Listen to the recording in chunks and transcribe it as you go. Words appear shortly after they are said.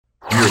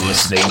You're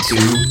listening to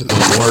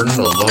the Wharton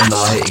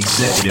Alumni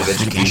Executive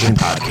Education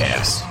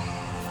Podcast.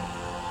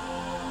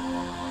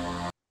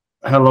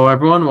 Hello,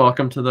 everyone.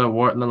 Welcome to the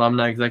Wharton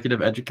Alumni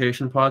Executive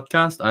Education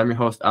Podcast. I'm your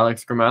host,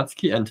 Alex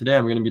Gramatsky, and today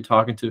I'm going to be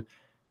talking to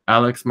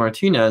Alex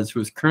Martinez,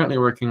 who's currently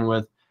working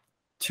with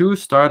two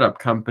startup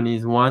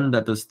companies, one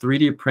that does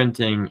 3D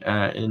printing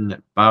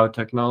in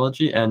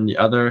biotechnology, and the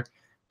other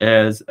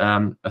is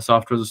a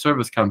software as a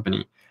service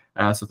company.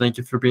 So thank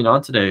you for being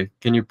on today.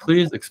 Can you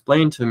please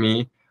explain to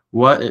me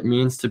what it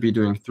means to be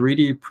doing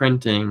 3D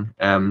printing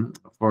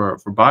for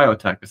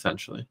biotech,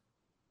 essentially?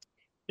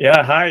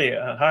 Yeah, hi,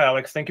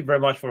 Alex. Thank you very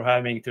much for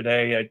having me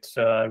today. It's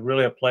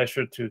really a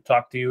pleasure to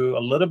talk to you a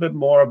little bit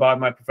more about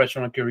my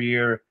professional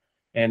career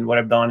and what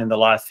I've done in the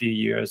last few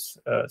years.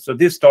 So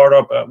this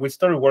startup, we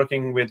started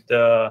working with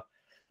a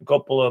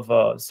couple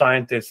of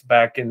scientists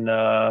back in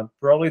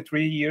probably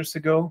 3 years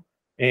ago.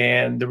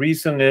 And the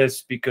reason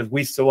is because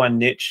we saw a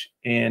niche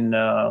in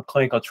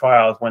clinical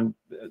trials when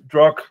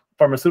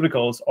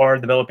pharmaceuticals are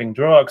developing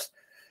drugs.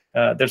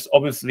 There's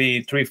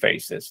obviously three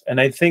phases. And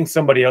I think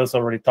somebody else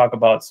already talked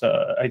about,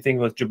 I think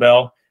it was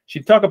Jubel. She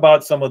talked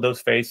about some of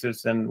those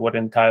phases and what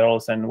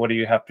entitles and what do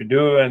you have to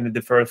do, and it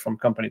differs from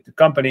company to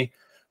company.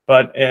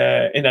 But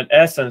in an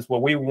essence,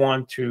 what we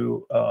want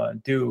to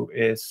do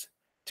is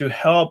to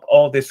help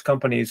all these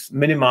companies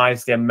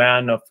minimize the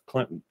amount of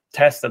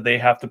tests that they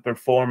have to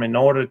perform in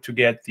order to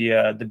get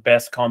the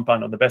best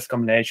compound or the best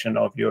combination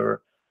of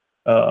your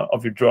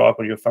drug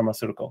or your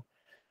pharmaceutical.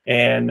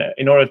 And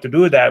in order to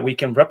do that, we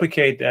can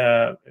replicate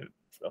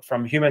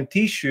from human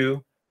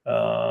tissue,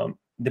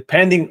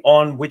 depending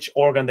on which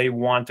organ they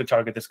want to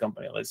target this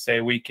company. Let's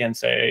say we can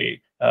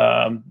say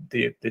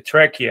the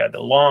trachea, the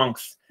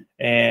lungs,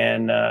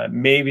 and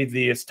maybe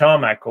the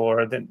stomach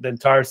or the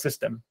entire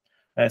system.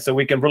 So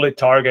we can really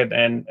target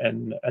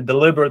and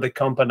deliver the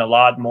compound a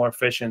lot more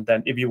efficient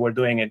than if you were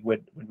doing it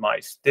with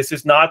mice. This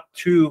is not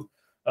to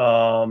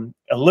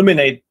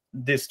eliminate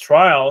these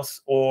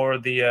trials or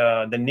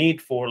the need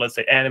for, let's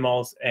say,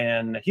 animals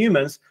and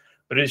humans,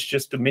 but it's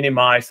just to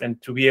minimize and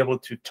to be able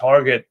to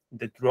target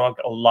the drug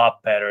a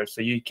lot better.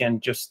 So you can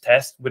just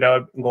test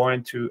without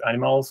going to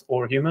animals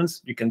or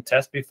humans. You can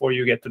test before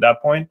you get to that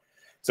point.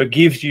 So it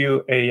gives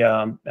you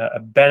a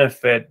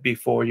benefit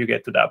before you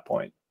get to that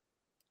point.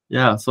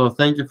 Yeah, so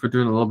thank you for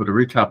doing a little bit of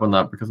recap on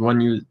that, because when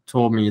you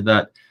told me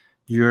that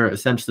you're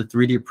essentially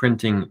 3D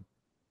printing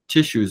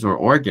tissues or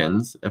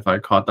organs, if I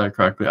caught that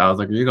correctly, I was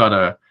like, you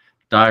gotta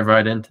dive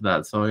right into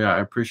that. So yeah, I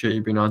appreciate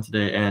you being on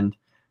today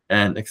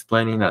and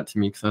explaining that to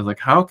me, because I was like,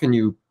 how can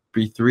you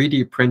be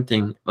 3D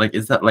printing? Like,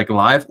 is that like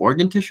live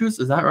organ tissues?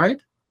 Is that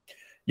right?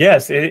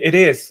 Yes, it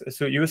is.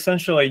 So you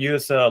essentially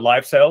use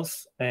live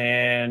cells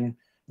and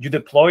you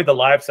deploy the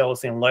live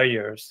cells in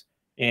layers,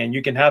 and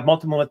you can have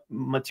multiple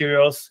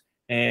materials,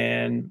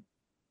 and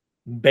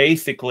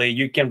basically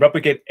you can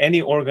replicate any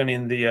organ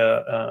in the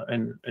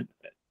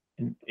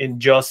in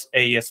just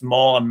a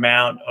small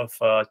amount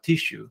of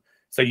tissue.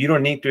 So you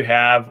don't need to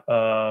have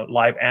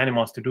live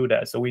animals to do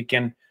that. So we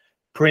can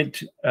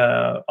print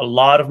a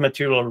lot of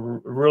material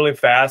really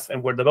fast,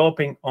 and we're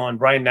developing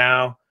right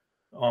now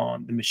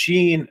on the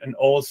machine and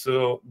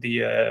also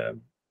the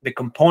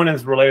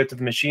components related to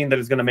the machine that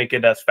is going to make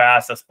it as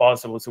fast as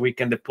possible, so we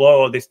can deploy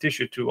all this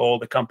tissue to all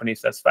the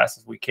companies as fast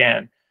as we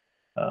can.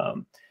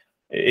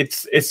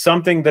 It's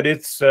something that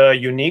it's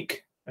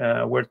unique.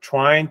 We're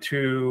trying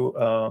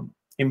to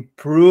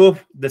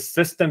improve the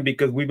system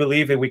because we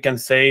believe that we can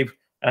save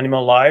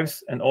animal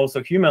lives and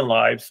also human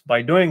lives.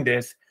 By doing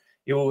this,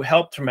 it will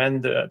help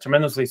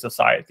tremendously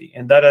society,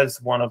 and that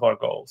is one of our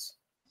goals.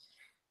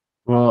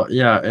 Well,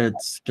 yeah,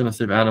 it's gonna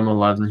save animal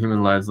lives and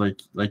human lives,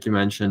 like you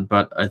mentioned.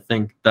 But I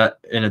think that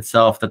in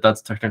itself,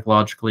 that's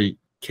technologically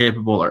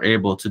capable or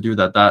able to do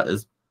that, that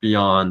is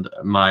beyond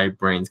my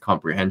brain's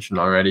comprehension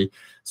already.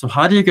 So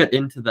how do you get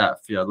into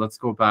that field? Let's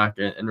go back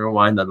and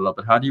rewind that a little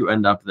bit. How do you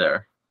end up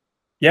there?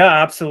 Yeah,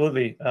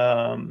 absolutely.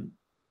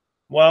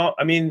 Well,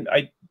 I mean,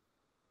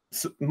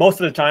 most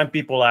of the time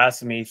people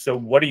ask me, so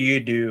what do you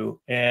do?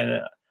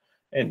 And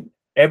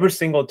every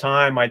single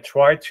time I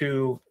try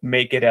to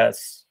make it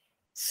as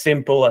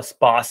simple as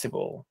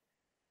possible.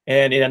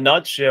 And in a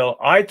nutshell,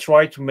 I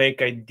try to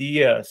make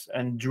ideas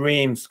and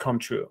dreams come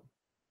true.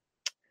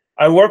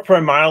 I work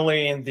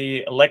primarily in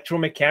the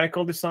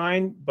electromechanical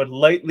design, but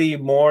lately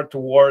more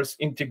towards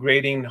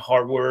integrating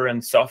hardware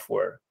and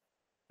software.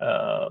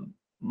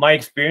 My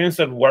experience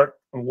at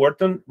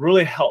Wharton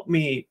really helped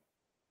me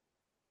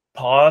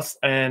pause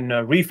and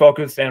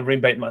refocus and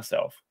reinvent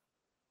myself.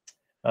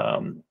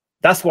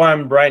 That's why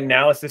I'm right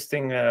now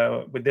assisting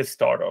with this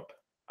startup.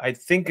 I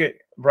think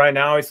right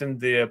now it's in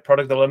the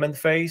product development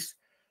phase,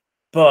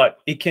 but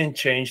it can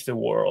change the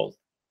world.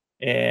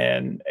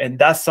 And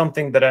that's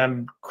something that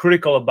I'm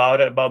critical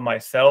about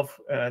myself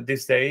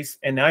these days,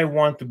 and I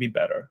want to be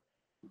better.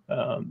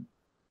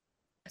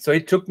 So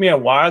it took me a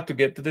while to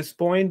get to this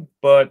point,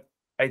 but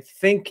I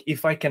think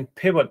if I can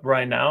pivot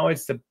right now,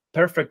 it's the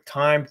perfect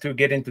time to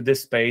get into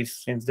this space,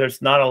 since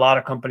there's not a lot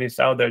of companies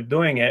out there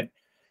doing it.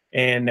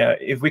 And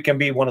if we can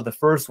be one of the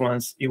first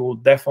ones, it will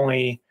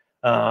definitely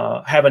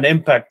have an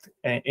impact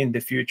in the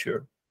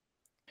future.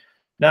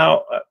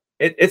 Now,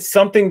 it's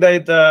something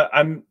that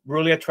I'm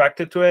really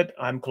attracted to it.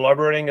 I'm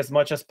collaborating as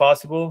much as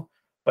possible,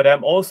 but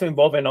I'm also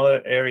involved in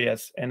other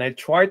areas, and I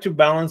try to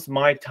balance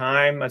my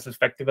time as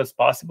effective as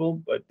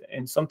possible.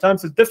 And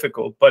sometimes it's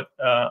difficult. But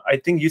I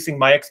think using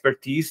my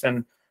expertise,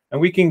 and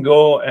we can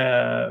go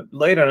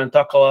later and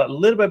talk a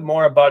little bit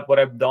more about what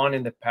I've done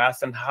in the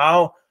past and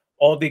how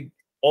all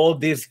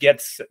this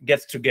gets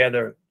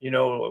together.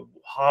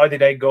 How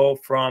did I go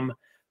from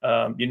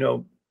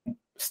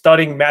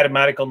studying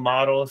mathematical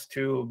models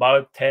to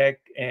biotech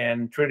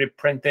and 3D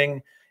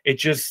printing? It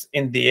just,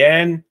 in the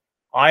end,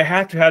 I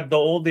had to have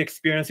all the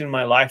experience in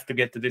my life to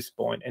get to this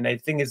point, and I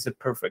think it's the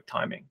perfect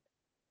timing.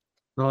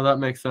 No, that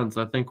makes sense.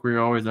 I think we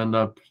always end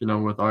up,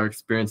 with our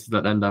experiences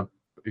that end up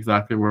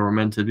exactly where we're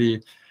meant to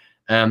be.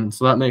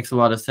 So that makes a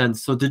lot of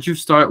sense. So did you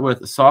start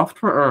with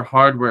software or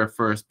hardware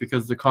first?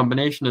 Because the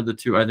combination of the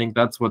two, I think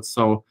that's what's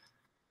so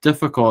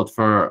difficult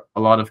for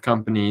a lot of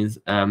companies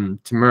to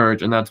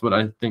merge, and that's what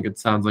I think it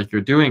sounds like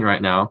you're doing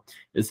right now,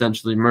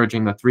 essentially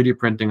merging the 3D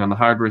printing on the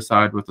hardware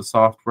side with the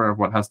software of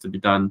what has to be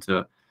done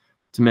to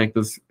make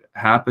this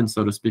happen,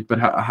 so to speak. But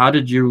how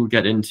did you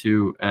get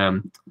into,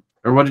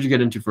 or what did you get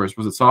into first?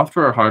 Was it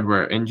software or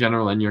hardware in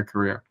general in your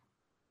career?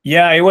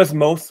 Yeah, it was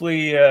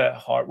mostly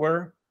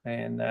hardware,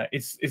 and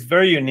it's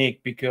very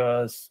unique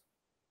because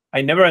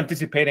I never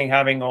anticipated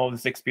having all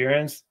this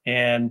experience.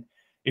 And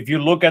if you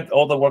look at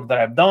all the work that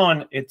I've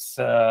done, it's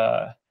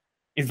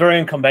very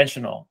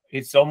unconventional.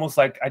 It's almost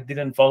like I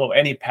didn't follow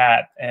any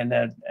path, and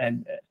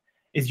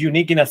it's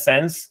unique in a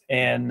sense.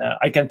 And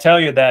I can tell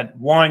you that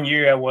 1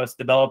 year I was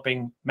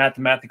developing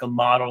mathematical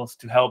models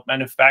to help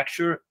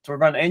manufacture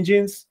turbine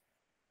engines.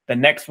 The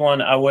next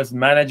one, I was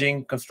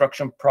managing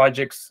construction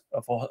projects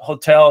of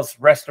hotels,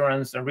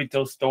 restaurants, and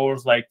retail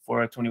stores like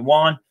Forever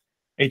 21,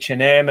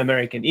 H&M,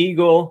 American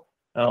Eagle,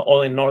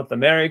 all in North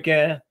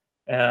America.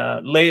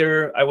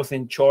 Later, I was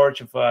in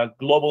charge of a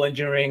global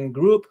engineering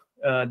group,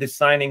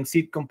 designing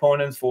seat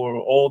components for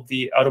all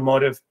the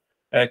automotive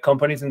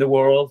companies in the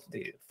world,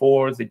 the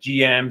Fords, the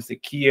GMs, the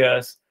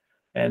Kias.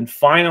 And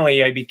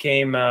finally, I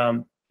became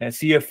a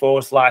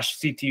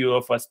CFO/CTO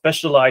of a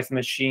specialized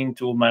machine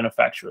tool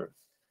manufacturer.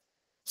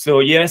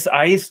 So yes,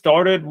 I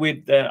started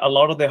with a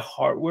lot of the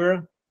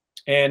hardware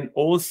and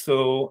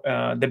also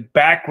the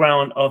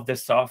background of the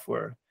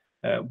software.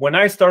 When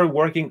I started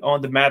working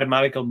on the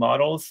mathematical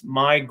models,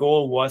 my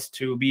goal was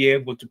to be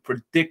able to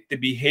predict the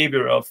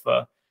behavior of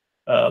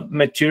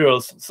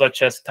materials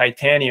such as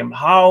titanium.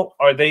 How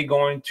are they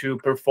going to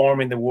perform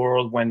in the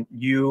world when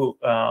you,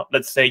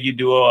 let's say you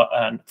do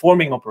a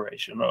forming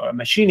operation or a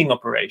machining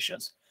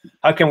operations?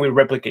 How can we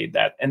replicate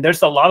that? And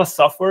there's a lot of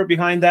software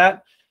behind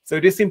that. So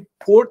it is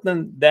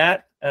important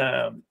that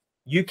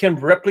you can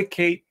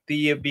replicate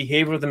the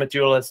behavior of the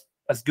material as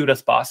good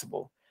as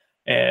possible.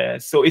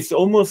 So it's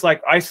almost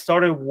like I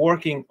started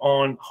working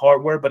on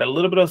hardware, but a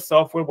little bit of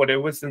software, what it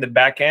was in the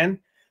back end,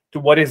 to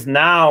what is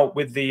now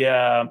with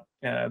the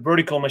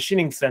vertical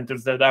machining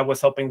centers that I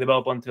was helping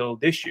develop until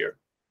this year.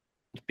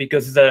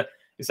 Because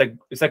it's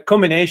a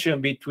combination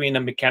between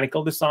a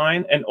mechanical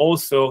design and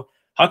also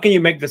how can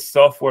you make the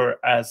software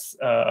as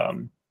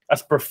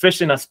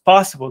proficient as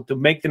possible to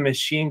make the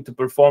machine to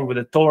perform with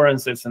the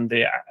tolerances and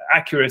the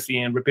accuracy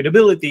and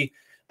repeatability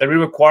that it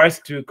requires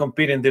to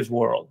compete in this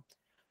world.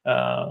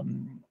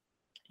 In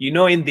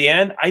the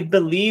end, I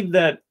believe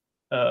that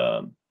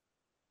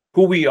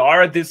who we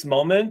are at this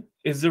moment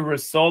is the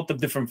result of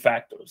different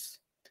factors.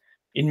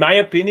 In my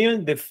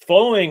opinion, the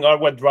following are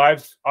what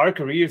drives our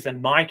careers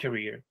and my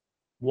career.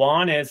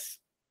 One is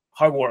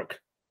hard work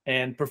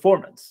and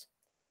performance.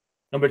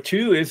 Number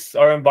two is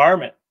our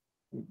environment,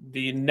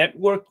 the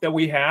network that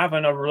we have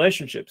and our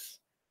relationships.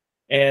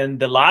 And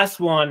the last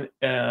one,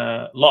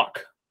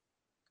 luck,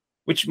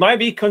 which might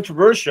be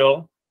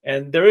controversial.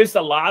 And there is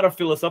a lot of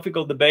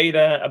philosophical debate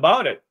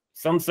about it.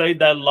 Some say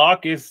that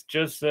luck is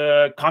just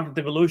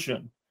cognitive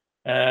evolution.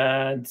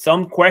 And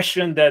some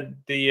question that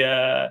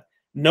the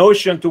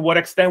notion to what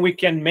extent we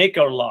can make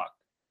our luck.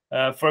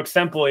 For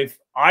example, if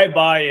I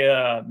buy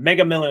a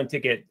Mega Million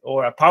ticket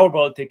or a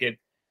Powerball ticket,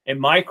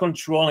 am I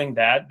controlling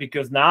that?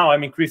 Because now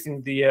I'm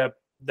increasing the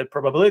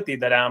probability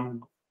that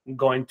I'm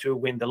going to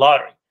win the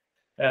lottery.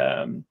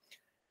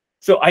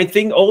 So I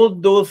think all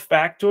of those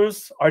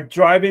factors are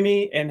driving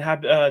me and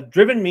have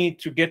driven me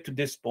to get to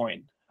this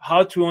point.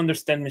 How to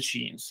understand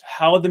machines,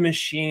 how the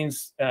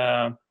machines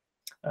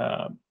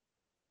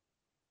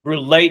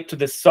relate to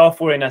the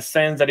software in a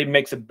sense that it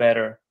makes it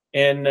better.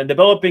 And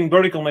developing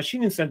vertical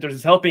machining centers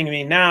is helping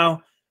me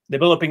now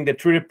developing the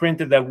 3D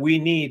printer that we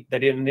need,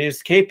 that it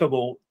is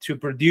capable to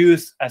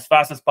produce as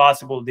fast as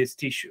possible this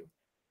tissue.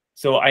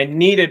 So I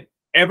needed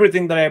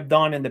everything that I've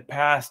done in the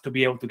past to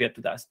be able to get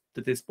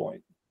to this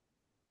point.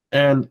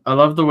 And I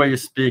love the way you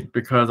speak,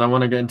 because I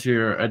want to get into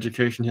your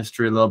education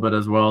history a little bit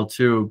as well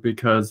too,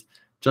 because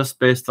just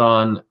based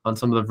on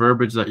some of the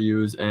verbiage that you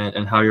use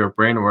and how your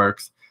brain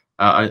works,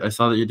 I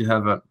saw that you do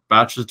have a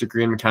bachelor's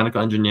degree in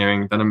mechanical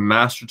engineering, then a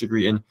master's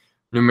degree in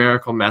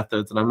numerical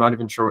methods, and I'm not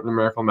even sure what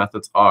numerical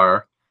methods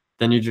are.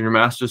 then you did your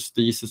master's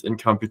thesis in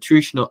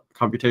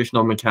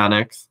computational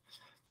mechanics,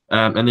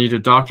 and then you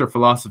did doctor of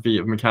philosophy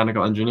of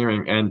mechanical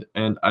engineering.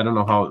 And I don't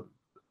know how.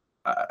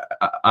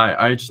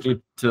 I just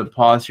need to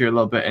pause here a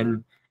little bit.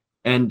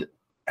 And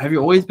have you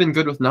always been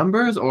good with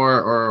numbers,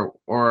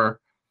 or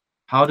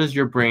how does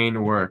your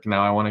brain work?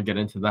 Now I want to get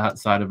into that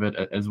side of it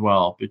as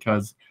well,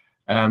 because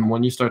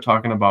when you start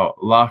talking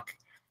about luck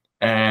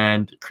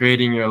and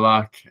creating your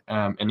luck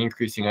and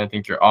increasing, I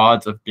think, your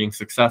odds of being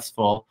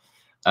successful,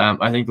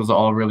 I think those are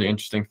all really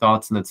interesting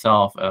thoughts in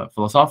itself,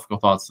 philosophical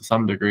thoughts to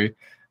some degree,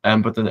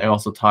 but then they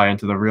also tie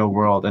into the real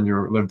world and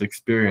your lived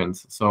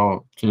experience.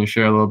 So can you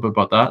share a little bit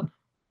about that?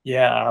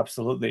 Yeah,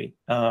 absolutely.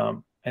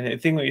 And I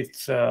think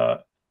it's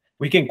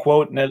we can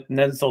quote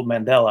Nelson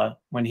Mandela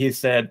when he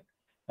said,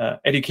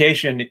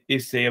 education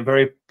is a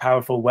very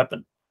powerful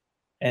weapon.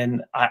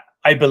 And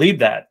I believe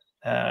that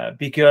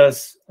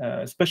because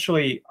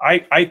especially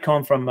I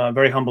come from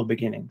very humble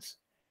beginnings.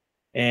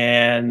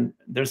 And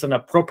there's an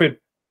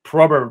appropriate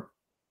proverb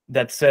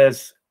that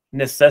says,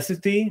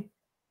 necessity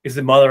is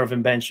the mother of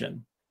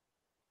invention.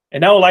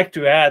 And I would like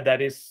to add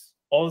that is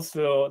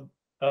also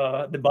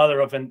the mother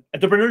of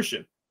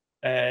entrepreneurship.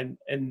 And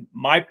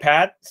my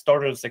path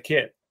started as a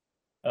kid.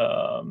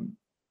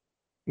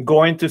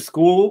 Going to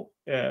school,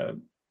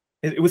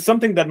 it was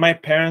something that my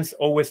parents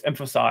always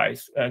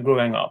emphasized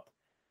growing up.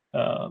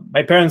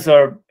 My parents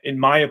are, in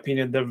my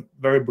opinion, they're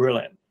very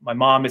brilliant. My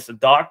mom is a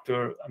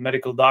doctor, a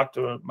medical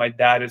doctor. My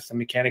dad is a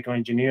mechanical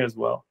engineer as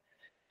well.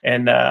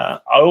 And I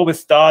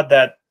always thought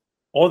that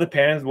all the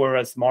parents were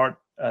as smart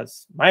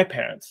as my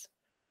parents.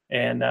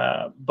 And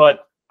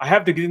but I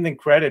have to give them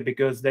credit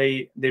because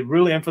they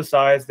really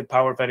emphasize the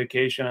power of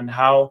education and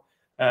how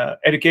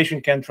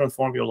education can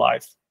transform your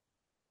life.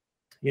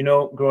 You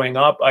know, growing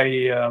up,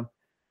 I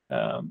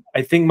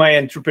think my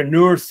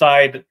entrepreneur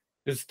side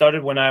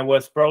started when I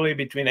was probably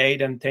between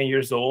 8 and 10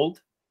 years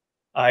old.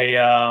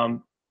 Every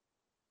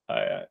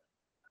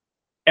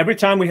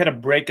time we had a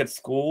break at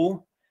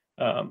school,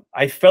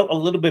 I felt a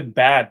little bit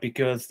bad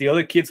because the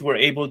other kids were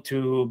able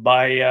to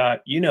buy,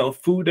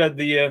 food at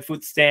the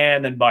food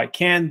stand and buy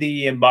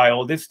candy and buy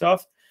all this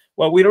stuff.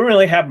 Well, we don't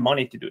really have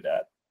money to do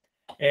that.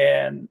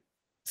 And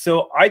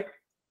so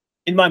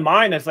in my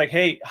mind, it's like,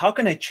 hey, how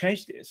can I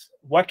change this?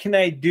 What can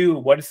I do?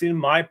 What is in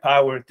my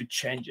power to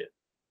change it?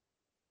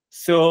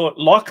 So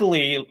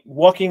luckily,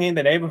 walking in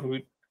the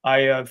neighborhood,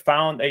 I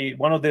found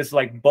one of these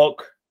like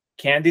bulk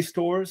candy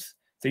stores.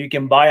 So you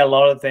can buy a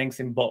lot of things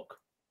in bulk.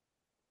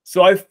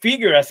 So I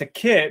figure as a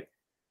kid,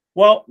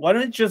 well, why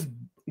don't you just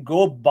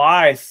go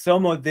buy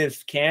some of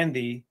this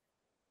candy,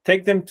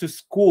 take them to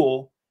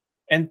school,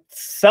 and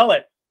sell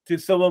it to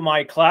some of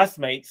my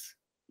classmates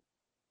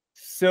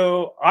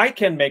so I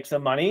can make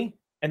some money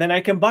and then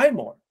I can buy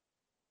more.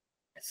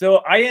 So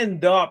I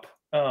end up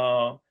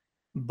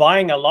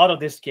buying a lot of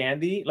this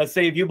candy. Let's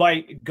say if you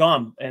buy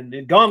gum, and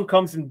the gum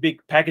comes in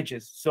big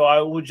packages. So I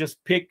would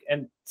just pick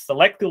and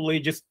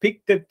selectively just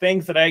pick the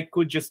things that I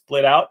could just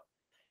split out.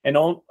 And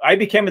I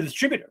became a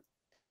distributor.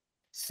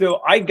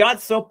 So I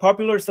got so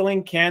popular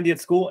selling candy at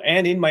school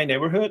and in my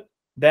neighborhood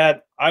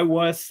that I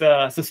was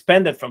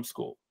suspended from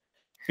school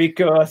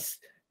because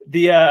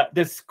the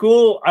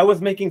school, I was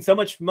making so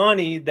much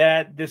money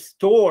that the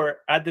store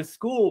at the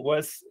school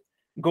was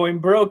going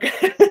broke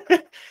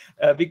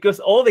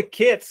because all the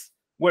kids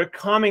were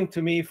coming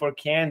to me for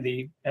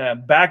candy.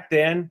 Back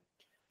then,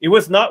 it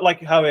was not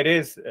like how it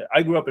is.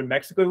 I grew up in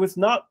Mexico. It was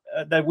not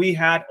that we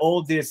had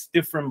all these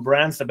different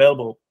brands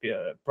available,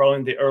 probably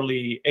in the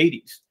early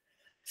 80s.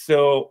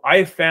 So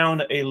I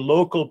found a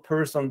local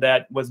person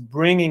that was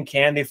bringing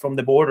candy from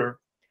the border,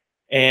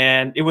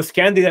 and it was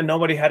candy that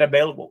nobody had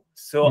available.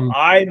 So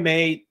I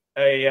made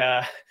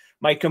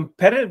my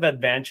competitive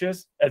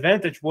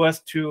advantage was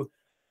to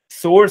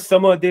source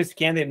some of this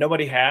candy that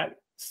nobody had,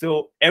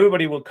 so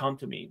everybody will come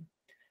to me.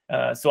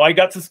 So I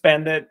got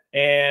suspended,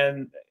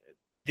 and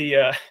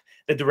the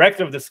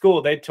director of the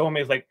school, they told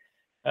me, it's like,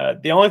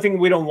 the only thing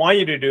we don't want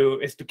you to do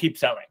is to keep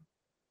selling.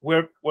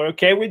 We're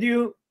okay with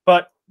you,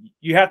 but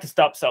you have to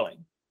stop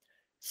selling.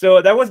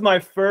 So that was my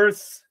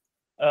first,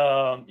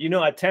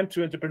 attempt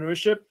to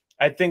entrepreneurship.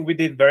 I think we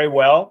did very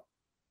well.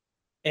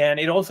 And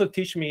it also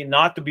teach me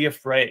not to be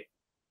afraid.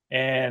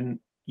 And,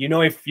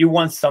 if you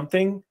want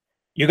something,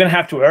 you're going to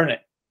have to earn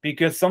it,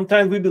 because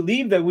sometimes we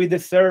believe that we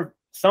deserve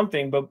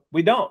something, but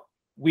we don't.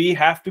 We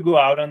have to go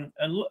out and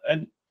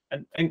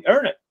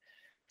earn it.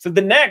 So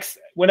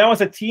when I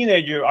was a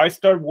teenager, I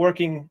started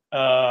working,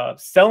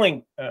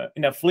 selling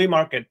in a flea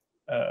market,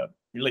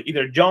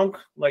 either junk,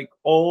 like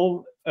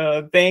old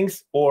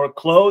things, or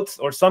clothes,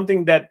 or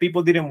something that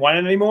people didn't want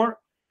anymore.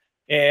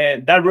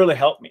 And that really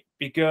helped me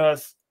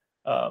because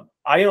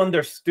I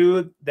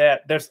understood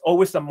that there's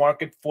always a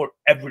market for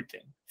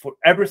everything. For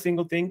every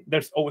single thing,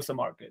 there's always a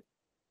market.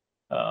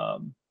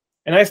 And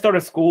I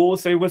started school,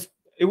 so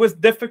it was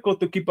difficult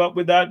to keep up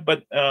with that.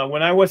 But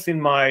when I was in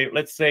my,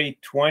 let's say,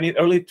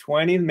 early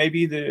 20s,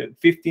 maybe the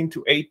 15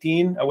 to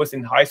 18, I was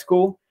in high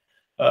school.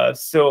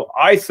 So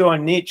I saw a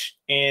niche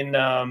in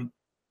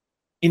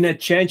a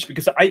change,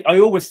 because I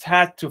always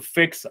had to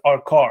fix our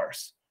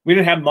cars. we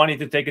didn't have money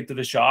to take it to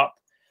the shop.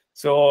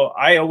 So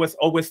I was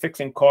always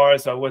fixing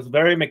cars. I was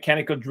very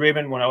mechanical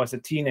driven when I was a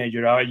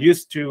teenager. I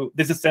used to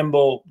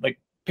disassemble like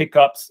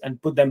pickups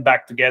and put them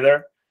back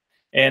together.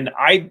 And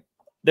I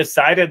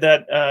decided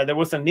that there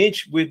was a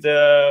niche with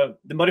the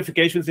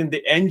modifications in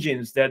the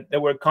engines that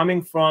were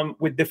coming from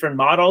with different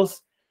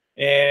models,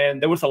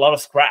 and there was a lot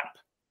of scrap.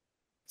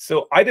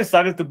 So I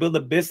decided to build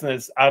a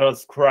business out of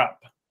scrap.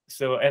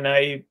 So, and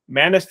I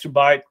managed to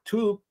buy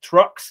two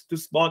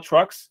small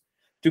trucks,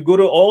 to go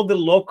to all the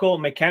local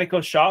mechanical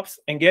shops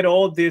and get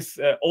all these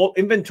old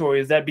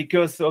inventories that,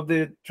 because of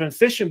the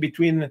transition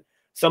between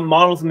some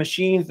models,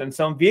 machines, and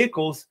some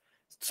vehicles,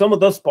 some of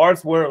those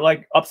parts were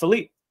like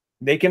obsolete.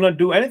 They cannot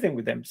do anything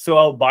with them. So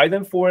I'll buy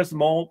them for a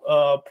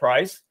small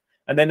price,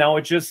 and then I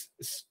would just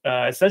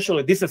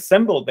essentially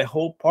disassemble the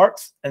whole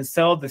parts and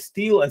sell the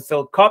steel and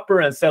sell copper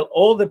and sell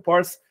all the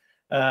parts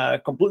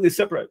completely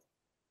separate.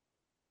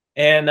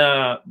 And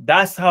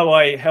that's how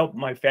I help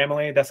my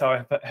family. That's how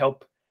I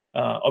help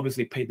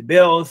obviously pay the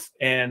bills,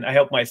 and I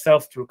helped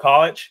myself through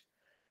college.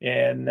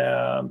 And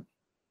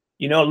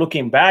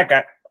looking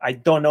back, I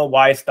don't know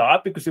why I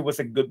stopped, because it was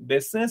a good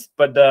business.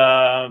 But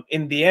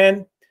in the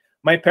end,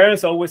 my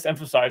parents always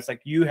emphasized,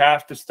 like, you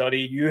have to study,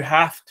 you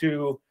have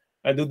to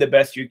do the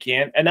best you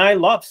can. And I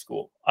love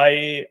school.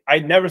 I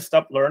never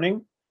stopped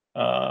learning.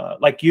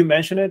 Like you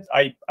mentioned it,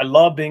 I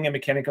love being a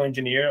mechanical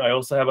engineer. I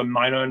also have a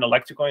minor in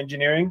electrical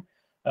engineering.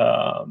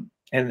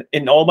 And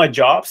in all my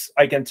jobs,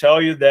 I can tell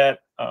you that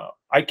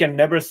I can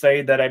never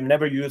say that I've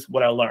never used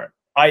what I learned.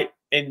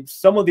 In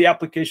some of the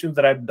applications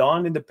that I've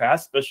done in the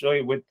past,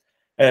 especially with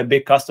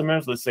big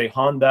customers, let's say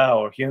Honda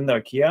or Hyundai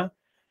or Kia,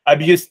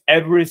 I've used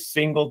every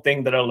single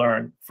thing that I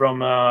learned,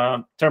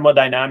 from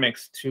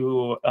thermodynamics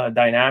to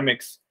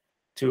dynamics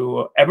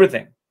to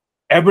everything.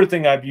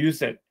 Everything I've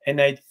used it.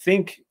 And I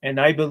think, and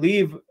I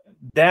believe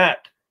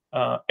that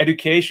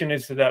education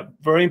is a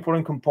very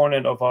important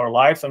component of our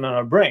lives and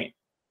our brain.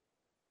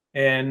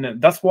 And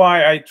that's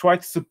why I try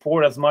to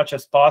support as much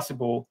as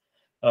possible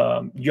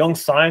young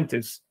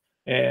scientists.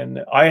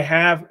 And I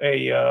have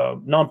a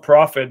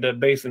nonprofit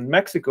based in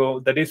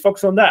Mexico that is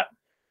focused on that.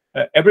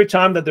 Every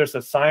time that there's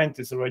a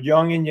scientist or a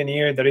young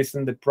engineer that is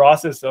in the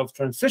process of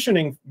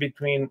transitioning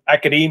between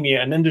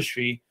academia and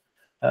industry,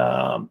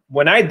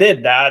 when I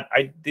did that,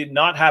 I did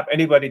not have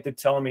anybody to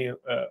tell me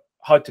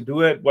how to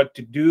do it, what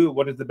to do,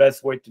 what is the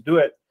best way to do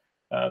it.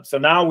 So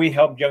now we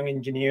help young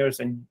engineers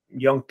and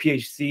young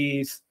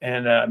PhDs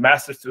and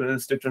master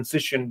students to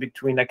transition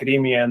between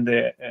academia and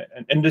the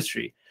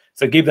industry.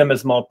 So give them a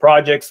small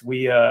projects.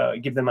 We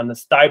give them a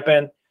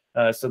stipend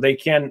so they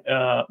can,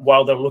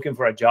 while they're looking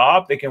for a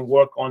job, they can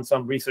work on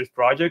some research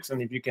projects.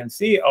 And if you can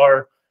see,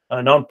 our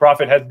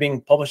nonprofit has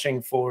been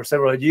publishing for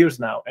several years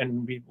now,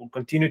 and we will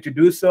continue to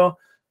do so.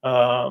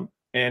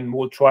 And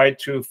we'll try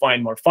to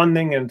find more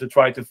funding and to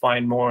try to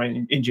find more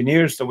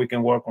engineers so we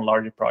can work on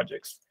larger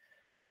projects.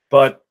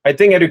 But I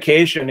think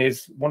education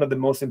is one of the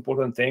most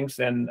important things,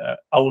 and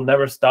I will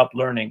never stop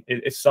learning.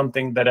 It's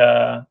something that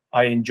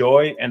I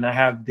enjoy, and I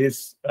have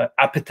this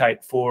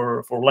appetite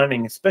for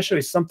learning,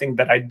 especially something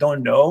that I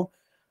don't know.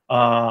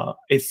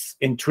 It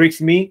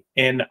intrigues me,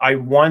 and I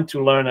want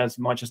to learn as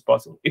much as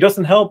possible. It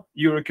doesn't help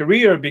your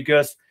career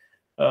because,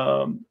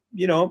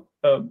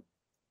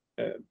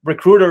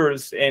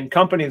 recruiters and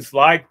companies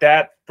like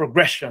that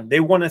progression.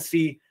 They want to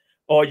see,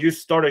 oh, you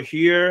started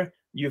here,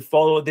 you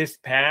follow this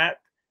path,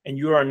 and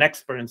you are an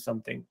expert in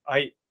something.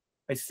 I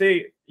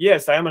say,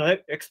 yes, I am an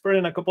expert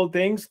in a couple of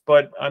things,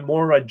 but I'm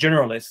more a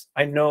generalist.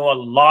 I know a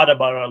lot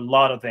about a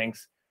lot of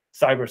things: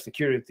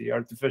 cybersecurity,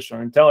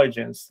 artificial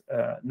intelligence,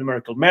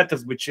 numerical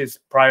methods, which is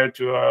prior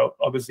to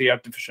obviously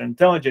artificial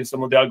intelligence.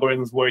 Some of the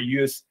algorithms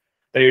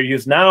that are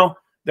used now,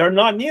 they're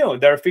not new.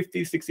 They're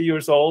 50, 60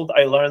 years old.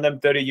 I learned them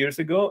 30 years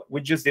ago.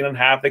 We just didn't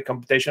have the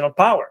computational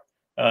power.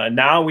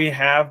 Now we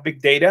have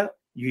big data.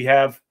 You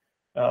have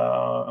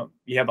a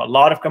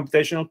lot of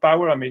computational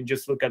power. I mean,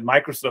 just look at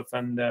Microsoft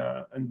and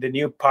the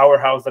new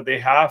powerhouse that they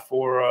have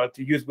for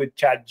to use with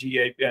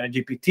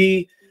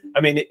ChatGPT.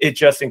 I mean, it's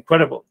just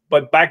incredible.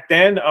 But back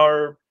then,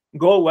 our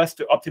goal was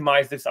to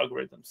optimize these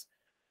algorithms.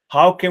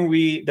 How can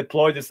we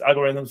deploy these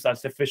algorithms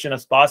as efficient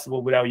as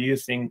possible without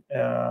using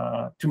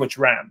too much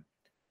RAM?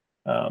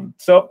 And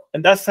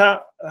that's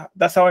how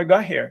I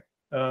got here.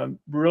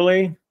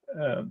 Really.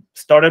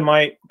 Started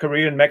my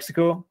career in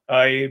Mexico.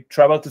 I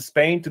traveled to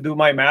Spain to do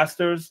my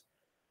master's.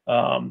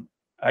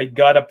 I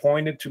got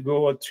appointed to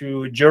go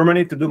to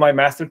Germany to do my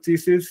master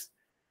thesis,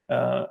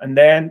 and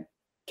then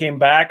came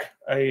back.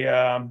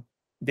 I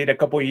did a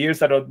couple of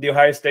years at the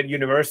Ohio State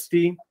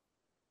University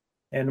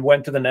and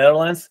went to the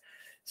Netherlands.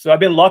 So I've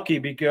been lucky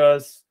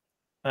because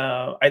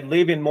I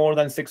live in more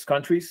than 6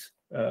 countries.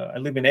 I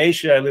live in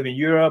Asia, I live in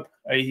Europe,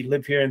 I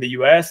live here in the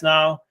US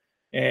now.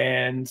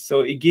 And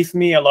so it gives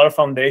me a lot of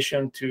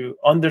foundation to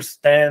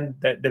understand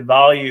that the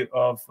value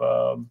of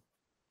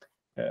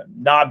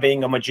not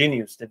being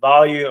homogeneous, the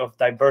value of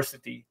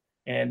diversity.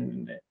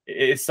 And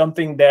it's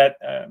something that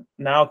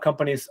now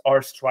companies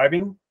are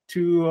striving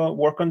to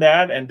work on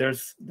that. And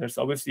there's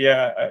obviously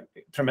a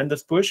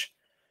tremendous push.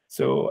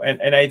 So,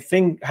 and I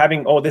think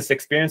having all these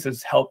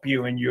experiences help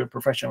you in your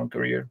professional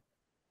career.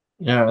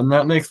 Yeah, and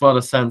that makes a lot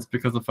of sense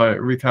because if I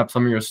recap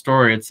some of your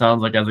story, it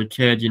sounds like as a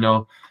kid,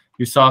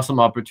 you saw some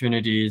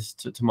opportunities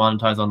to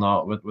monetize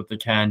on with the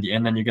candy,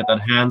 and then you get that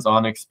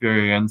hands-on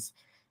experience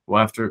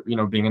after,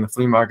 being in the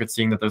flea market,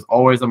 seeing that there's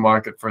always a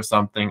market for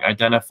something,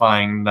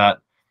 identifying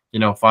that,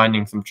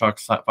 finding some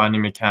trucks,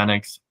 finding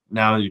mechanics.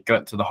 Now you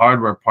get to the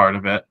hardware part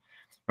of it,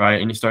 right?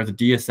 And you start to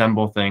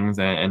deassemble things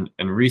and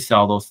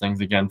resell those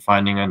things again,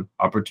 finding an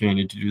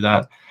opportunity to do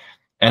that.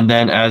 And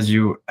then as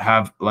you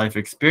have life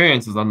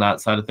experiences on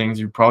that side of things,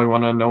 you probably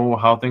want to know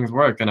how things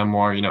work in a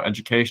more,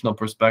 educational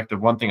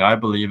perspective. One thing I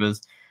believe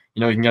is,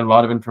 you can get a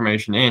lot of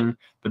information in,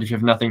 but if you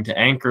have nothing to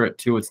anchor it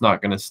to, it's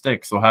not going to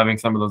stick. So having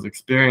some of those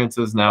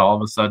experiences, now all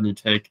of a sudden you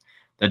take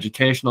the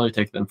educational, you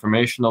take the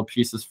informational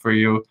pieces for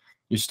you,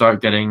 you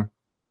start getting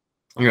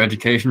your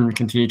education,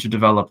 continue to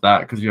develop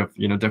that because you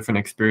have, different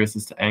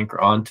experiences to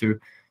anchor onto.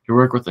 You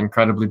work with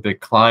incredibly big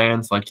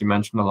clients, like you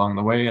mentioned along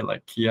the way,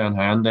 like Kia and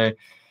Hyundai.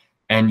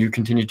 And you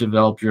continue to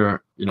develop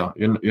your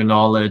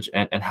knowledge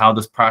and how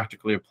this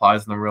practically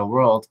applies in the real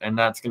world, and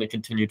that's going to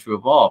continue to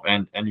evolve.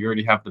 And you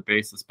already have the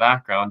basis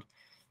background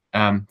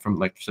from,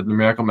 like you said,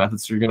 numerical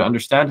methods. So you're going to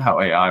understand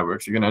how AI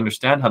works. You're going to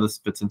understand how this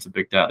fits into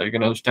big data. You're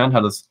going to understand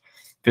how this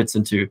fits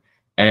into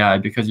AI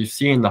because you've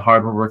seen the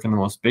hardware work in the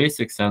most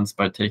basic sense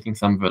by taking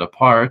some of it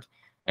apart,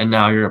 and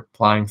now you're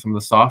applying some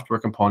of the software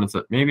components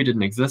that maybe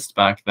didn't exist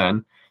back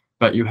then,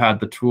 but you had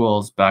the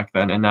tools back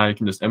then, and now you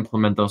can just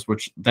implement those,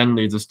 which then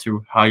leads us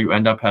to how you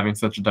end up having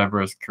such a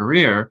diverse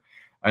career,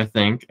 I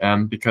think,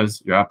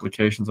 because your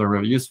applications are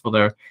really useful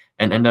there,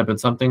 and end up in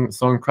something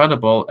so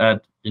incredible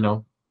at,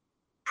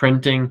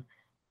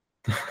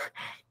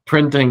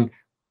 printing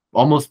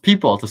almost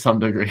people to some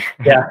degree.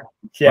 Yeah,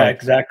 Like,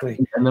 exactly.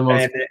 And the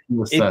most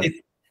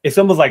it's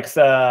almost like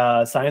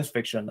science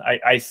fiction.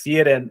 I see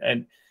it,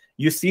 and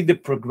you see the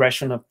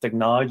progression of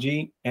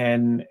technology,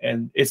 and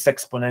it's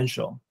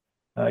exponential.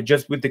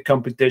 Just with the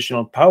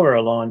computational power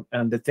alone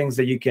and the things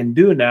that you can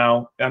do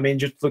now. I mean,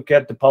 just look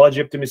at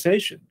topology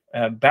optimization.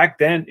 Back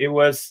then, it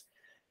was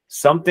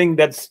something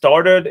that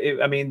started.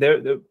 I mean,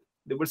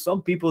 there were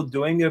some people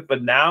doing it,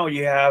 but now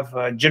you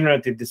have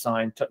generative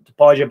design,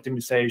 topology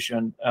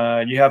optimization.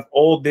 You have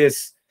all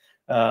this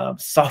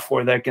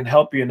software that can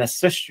help you and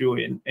assist you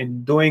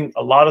in doing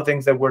a lot of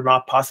things that were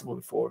not possible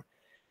before.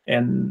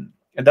 And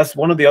that's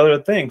one of the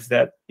other things,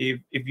 that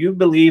if you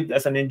believe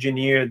as an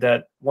engineer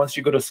that once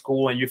you go to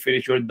school and you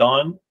finish, you're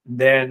done,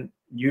 then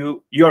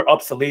you're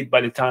obsolete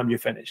by the time you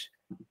finish.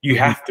 You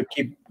have to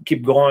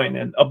keep going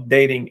and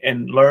updating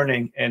and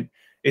learning, and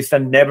it's a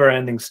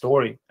never-ending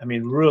story. I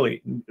mean,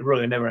 really,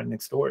 really never-ending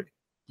story.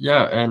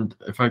 Yeah, and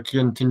if I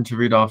continue to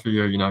read off of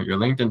your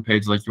LinkedIn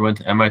page, like you went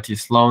to MIT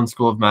Sloan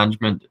School of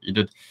Management, you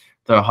did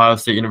the Ohio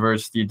State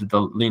University, did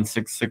the Lean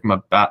Six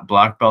Sigma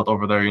black belt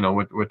over there,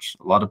 which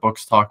a lot of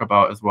books talk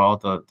about as well,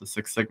 the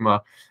Six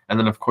Sigma. And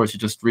then, of course, you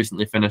just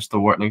recently finished the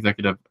Wharton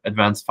Executive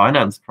Advanced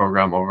Finance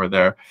program over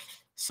there.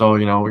 So,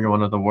 you're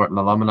one of the Wharton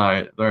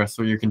alumni there.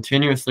 So you're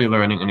continuously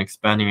learning and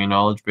expanding your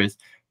knowledge base.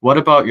 What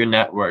about your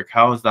network?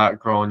 How has that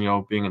grown,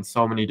 being in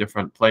so many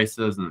different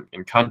places and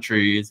in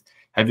countries?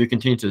 Have you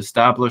continued to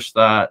establish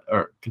that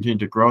or continue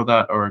to grow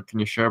that? Or can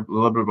you share a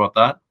little bit about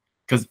that?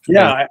 Because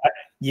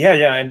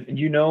Yeah,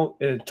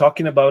 and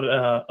talking about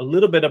a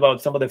little bit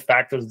about some of the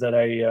factors that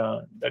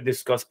I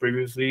discussed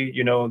previously,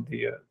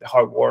 the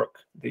hard work,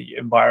 the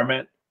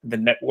environment, the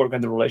network,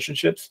 and the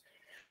relationships.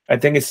 I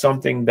think it's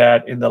something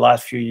that in the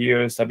last few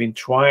years I've been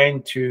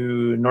trying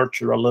to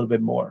nurture a little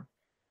bit more.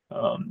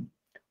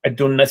 I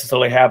don't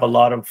necessarily have a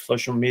lot of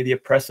social media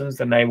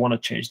presence, and I want to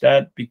change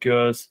that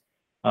because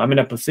I'm in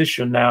a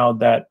position now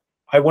that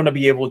I want to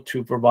be able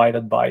to provide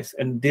advice,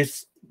 and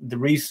the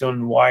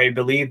reason why I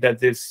believe that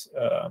this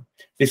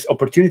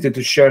opportunity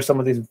to share some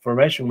of this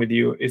information with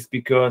you is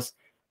because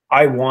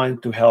I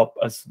want to help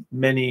as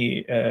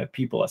many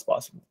people as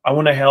possible. I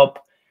want to help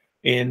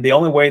in the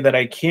only way that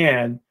I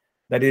can,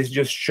 that is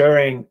just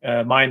sharing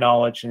my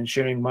knowledge and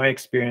sharing my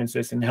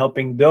experiences and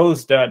helping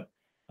those that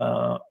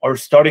are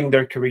starting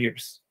their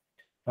careers.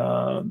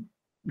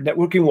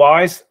 Networking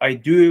wise, I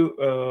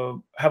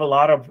do have a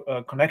lot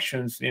of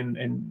connections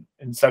in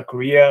South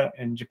Korea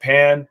and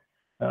Japan,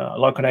 a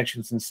lot of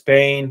connections in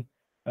Spain.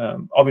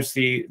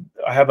 Obviously,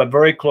 I have a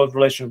very close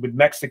relationship with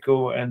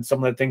Mexico and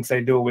some of the things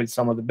I do with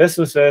some of the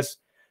businesses.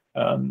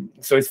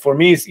 So for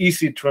me, it's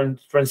easy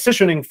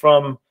transitioning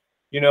from,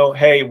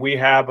 hey, we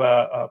have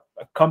a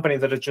company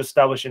that is just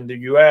established in the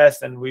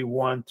US and we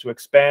want to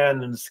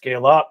expand and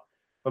scale up.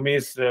 For me,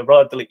 it's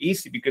relatively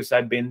easy because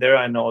I've been there.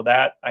 I know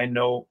that. I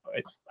know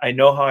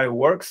how it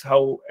works,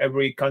 how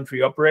every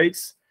country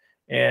operates,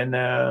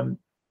 and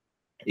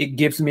it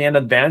gives me an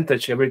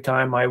advantage every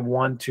time I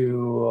want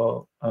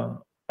to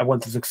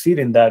succeed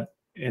in that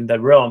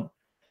realm.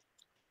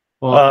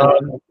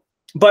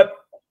 But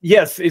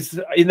yes,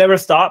 it never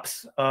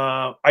stops.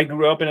 I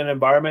grew up in an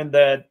environment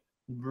that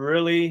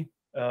really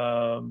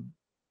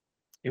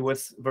it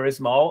was very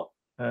small.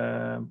 We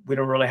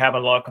don't really have a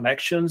lot of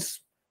connections.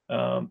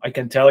 I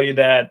can tell you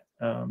that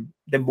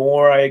The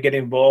more I get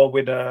involved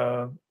with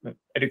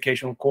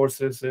educational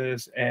courses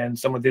and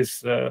some of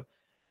these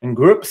in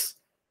groups,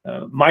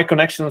 my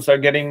connections are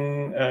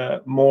getting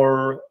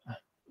more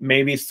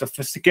maybe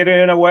sophisticated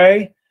in a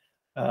way,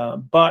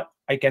 but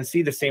I can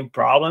see the same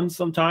problems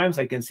sometimes.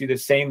 I can see the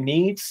same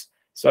needs.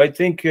 So I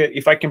think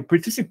if I can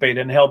participate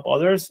and help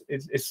others,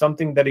 it's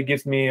something that it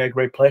gives me a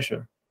great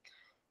pleasure.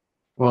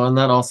 Well, and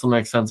that also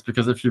makes sense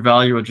because if you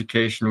value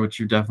education, which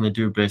you definitely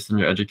do based on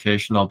your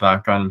educational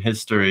background and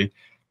history,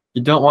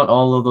 you don't want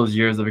all of those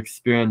years of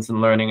experience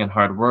and learning and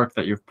hard work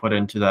that you've put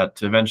into that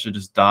to eventually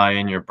just die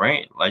in your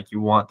brain. Like,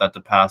 you want that to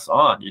pass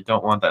on. You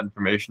don't want that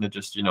information to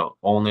just,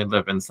 only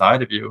live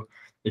inside of you.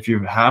 If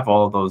you have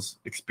all of those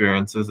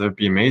experiences, it would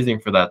be amazing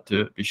for that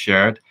to be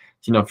shared,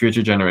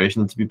 future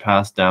generations to be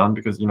passed down,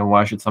 because,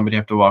 why should somebody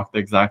have to walk the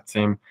exact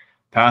same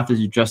path as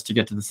you just to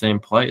get to the same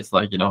place?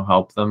 Like,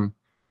 help them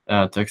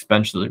to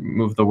eventually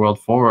move the world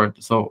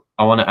forward. So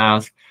I want to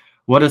ask,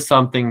 what is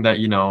something that,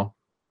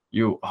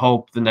 you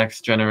hope the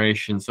next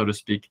generation, so to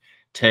speak,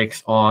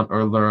 takes on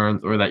or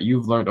learns, or that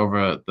you've learned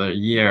over the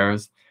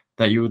years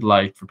that you would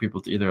like for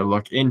people to either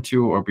look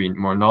into or be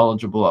more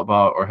knowledgeable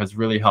about, or has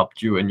really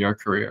helped you in your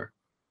career?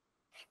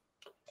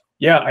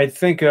 Yeah, I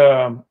think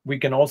we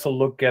can also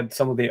look at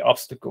some of the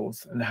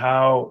obstacles and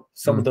how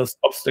some of those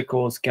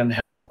obstacles can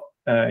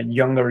help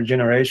younger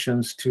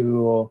generations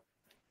to,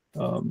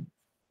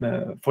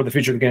 for the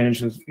future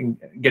generations,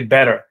 get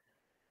better.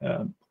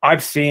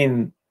 I've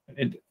seen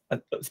it,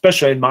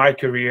 especially in my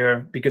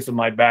career, because of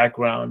my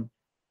background,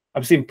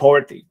 I've seen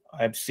poverty,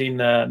 I've seen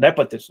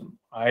nepotism,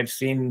 I've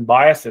seen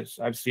biases,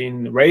 I've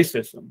seen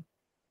racism,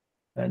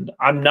 and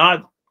I'm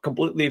not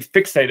completely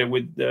fixated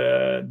with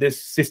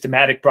this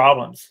systematic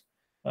problems,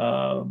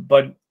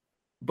 but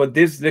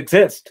this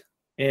exists.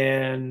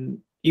 And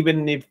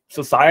even if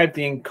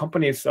society and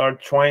companies are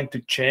trying to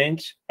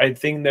change, I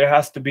think there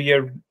has to be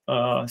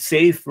a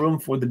safe room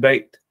for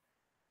debate,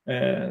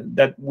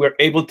 that we're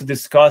able to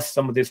discuss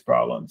some of these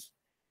problems.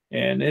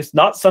 And it's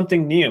not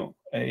something new.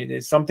 It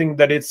is something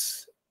that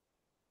it's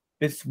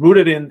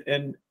rooted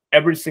in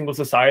every single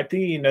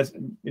society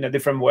in a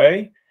different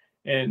way.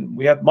 And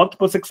we have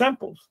multiple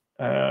examples.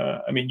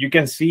 You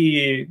can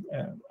see,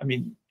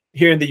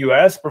 here in the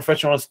US,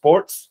 professional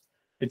sports,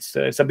 it's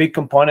a big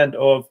component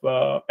of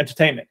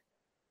entertainment.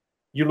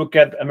 You look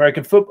at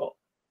American football,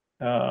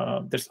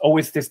 there's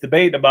always this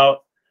debate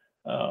about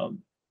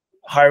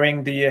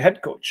hiring the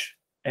head coach,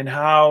 and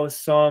how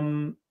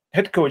some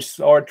head coaches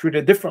are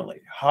treated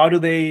differently. How do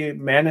they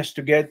manage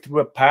to get through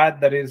a path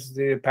that is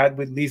the path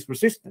with least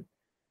resistance?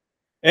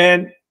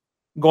 And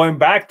going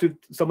back to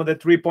some of the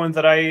 3 points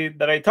that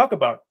I talk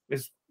about,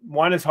 is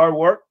one is hard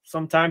work.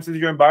 Sometimes it's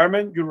your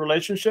environment, your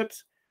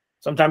relationships.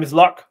 Sometimes it's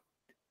luck.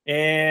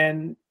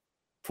 And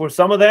for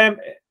some of them,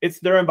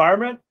 it's their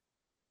environment.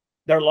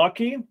 They're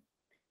lucky.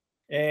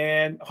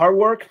 And hard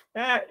work,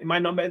 it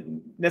might not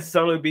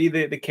necessarily be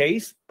the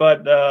case,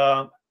 but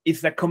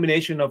it's a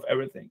combination of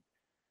everything.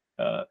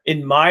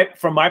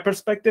 From my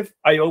perspective,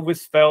 I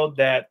always felt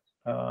that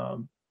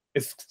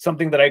it's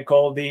something that I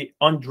call the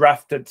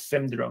undrafted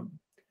syndrome.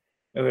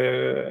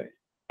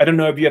 I don't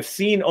know if you have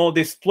seen all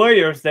these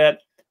players that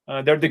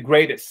they're the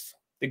greatest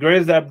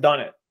that have done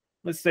it.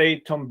 Let's say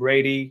Tom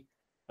Brady,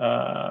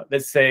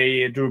 let's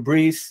say Drew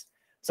Brees.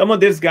 Some of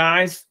these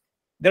guys,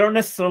 they don't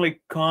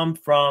necessarily come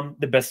from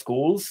the best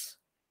schools.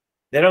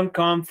 They don't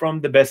come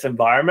from the best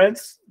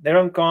environments. They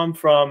don't come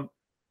from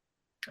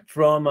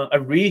a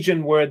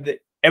region where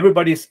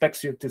everybody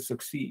expects you to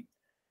succeed.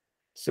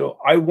 So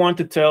I want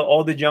to tell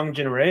all the young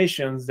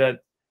generations that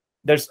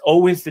there's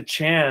always the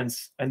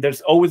chance and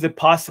there's always the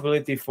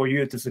possibility for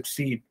you to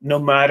succeed, no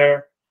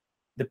matter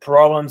the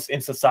problems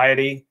in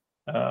society,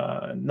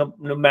 no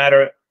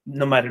matter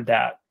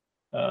that.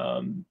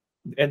 And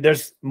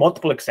there's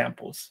multiple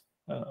examples.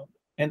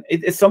 And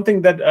it's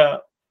something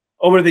that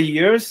over the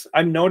years,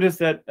 I've noticed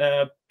that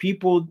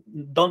people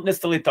don't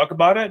necessarily talk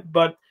about it,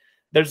 but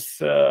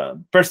there's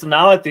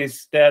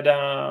personalities that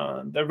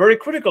they're very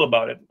critical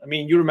about it.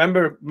 You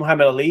remember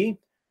Muhammad Ali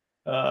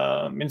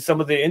in some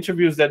of the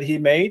interviews that he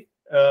made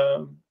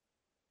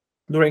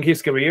during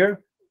his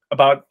career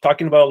about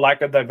talking about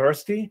lack of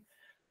diversity.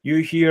 You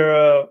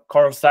hear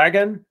Carl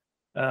Sagan,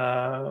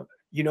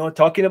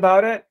 talking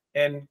about it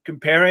and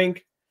comparing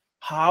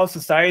how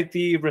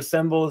society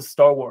resembles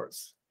Star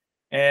Wars.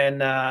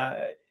 And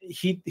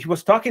he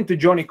was talking to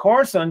Johnny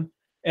Carson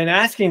and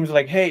asking him,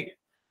 like, hey,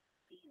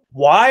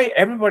 why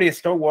everybody at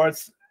Star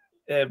Wars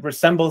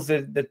resembles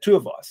the two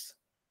of us?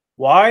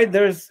 Why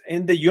there's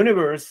in the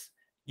universe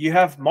you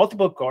have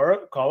multiple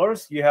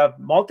colors, you have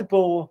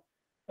multiple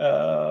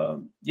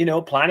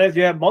planets,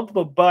 you have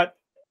multiple, but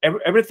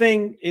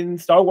everything in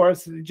Star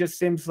Wars just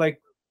seems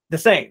like the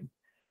same.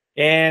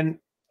 And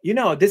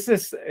this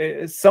is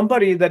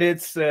somebody that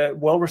it's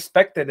well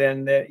respected,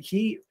 and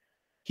he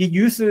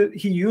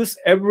used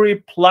every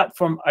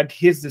platform at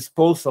his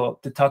disposal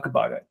to talk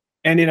about it.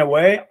 And in a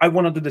way, I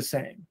want to do the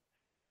same.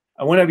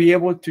 I want to be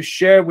able to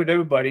share with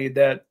everybody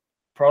that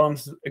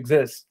problems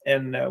exist,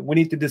 and we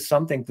need to do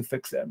something to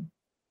fix them.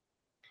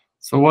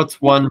 So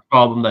what's one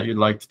problem that you'd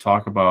like to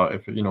talk about,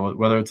 if you know,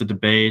 whether it's a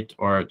debate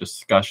or a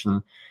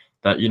discussion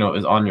that you know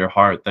is on your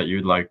heart that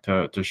you'd like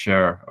to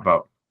share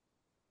about?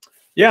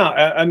 Yeah,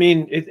 I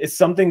mean, it's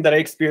something that I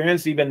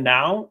experience even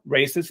now: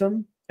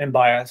 racism and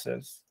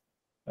biases.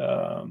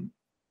 Um,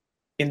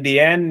 in the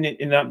end,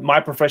 in my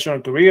professional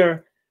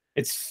career,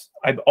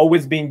 I've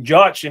always been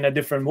judged in a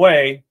different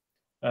way.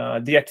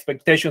 The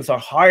expectations are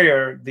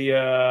higher.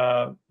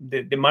 The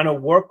amount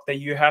of work that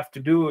you have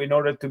to do in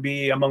order to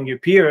be among your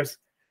peers,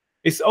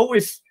 it's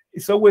always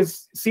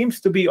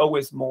seems to be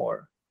always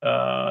more.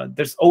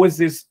 There's always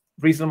this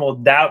reasonable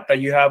doubt that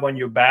you have on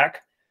your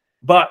back,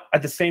 but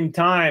at the same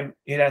time,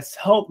 it has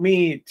helped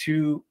me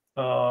to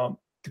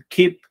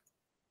keep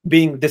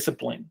being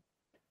disciplined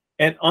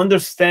and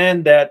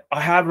understand that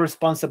I have a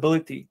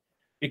responsibility.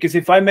 Because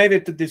if I made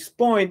it to this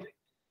point,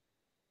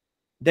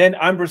 then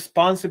I'm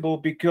responsible,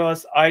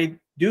 because I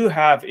do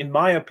have, in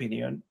my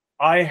opinion,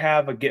 I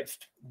have a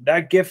gift.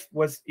 That gift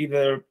was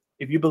either,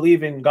 if you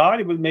believe in God,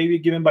 it was maybe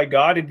given by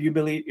God. If you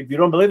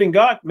don't believe in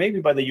God,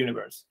 maybe by the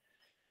universe.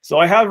 So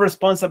I have a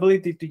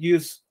responsibility to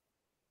use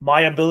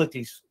my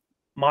abilities,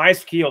 my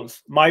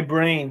skills, my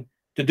brain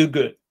to do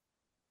good.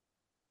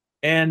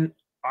 And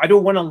I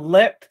don't want to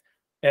let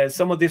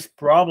some of these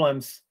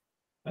problems,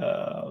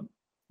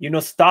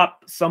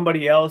 stop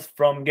somebody else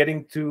from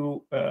getting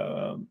to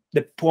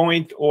the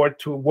point or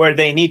to where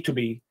they need to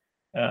be.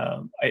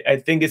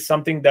 I think it's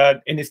something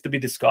that it needs to be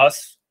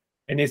discussed.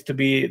 It needs to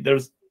be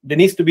there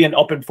needs to be an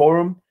open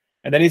forum,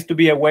 and there needs to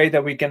be a way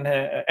that we can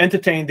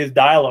entertain this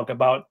dialogue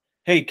about,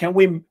 hey,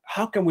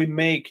 how can we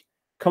make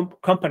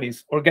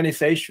companies,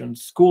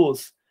 organizations,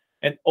 schools,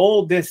 and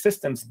all these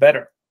systems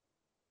better,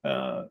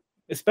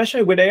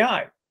 especially with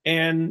AI.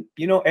 And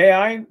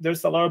AI,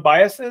 there's a lot of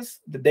biases.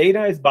 The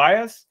data is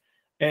biased,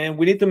 and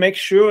we need to make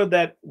sure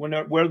that when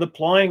we're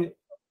deploying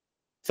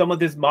some of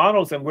these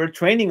models and we're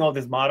training all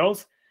these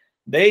models,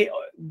 they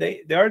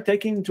are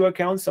taking into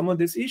account some of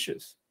these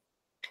issues.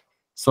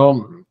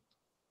 So,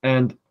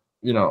 and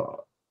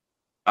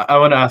I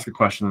want to ask a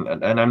question,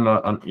 and I'm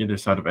not on either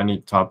side of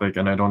any topic,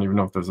 and I don't even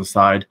know if there's a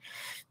side,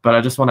 but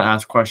I just want to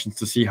ask questions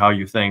to see how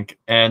you think.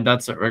 And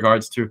that's in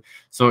regards to,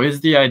 so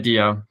is the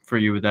idea for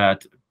you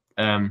that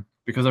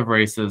because of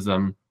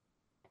racism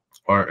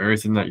or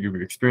racism that you've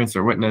experienced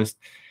or witnessed,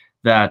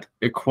 that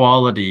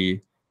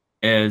equality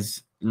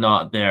is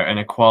not there, and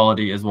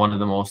equality is one of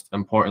the most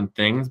important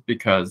things?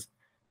 Because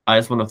I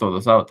just want to throw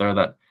this out there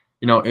that,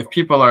 if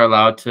people are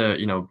allowed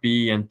to,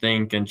 be and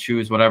think and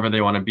choose whatever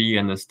they want to be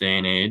in this day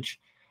and age,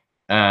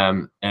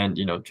 and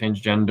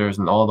change genders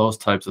and all those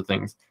types of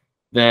things,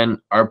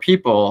 then are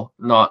people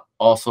not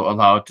also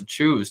allowed to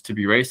choose to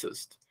be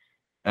racist?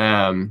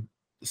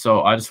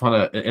 So I just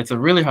want to, it's a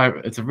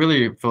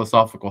really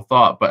philosophical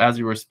thought, but as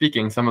you were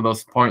speaking, some of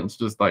those points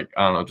just I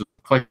don't know, just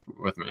click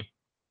with me.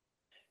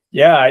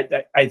 Yeah,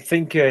 I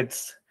think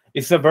it's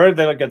a very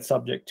delicate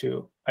subject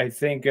too. I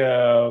think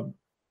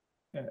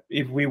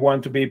if we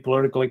want to be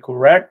politically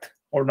correct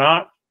or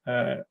not,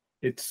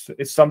 it's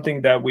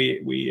something that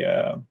we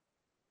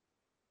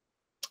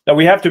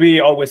have to be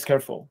always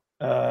careful,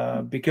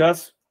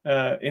 because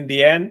in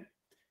the end,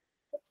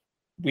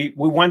 we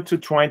want to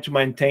try to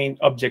maintain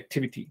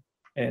objectivity.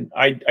 And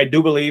I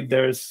do believe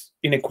there's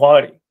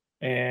inequality,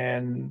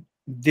 and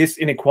this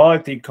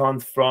inequality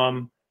comes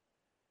from,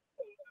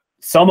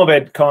 some of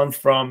it comes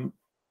from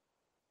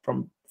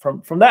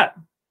that,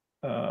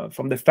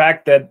 from the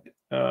fact that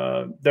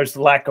there's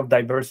lack of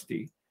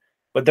diversity.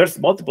 But there's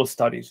multiple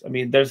studies. I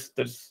mean, there's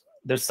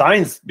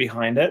science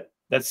behind it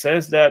that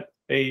says that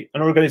an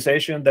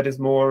organization that is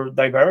more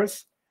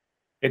diverse,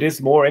 it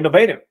is more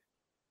innovative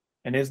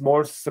and is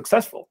more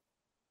successful.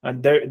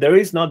 And there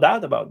is no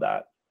doubt about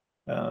that.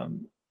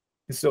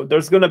 So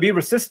there's going to be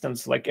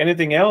resistance like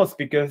anything else,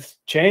 because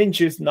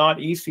change is not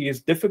easy,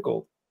 it's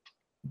difficult.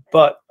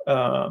 But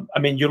I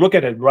mean, you look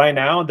at it right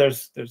now,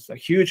 there's a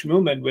huge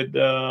movement with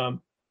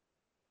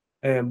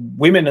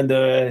women in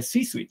the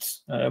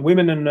C-suites,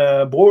 women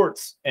in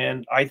boards,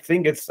 and I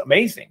think it's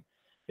amazing.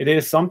 It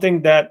is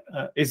something that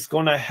is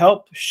going to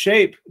help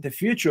shape the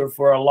future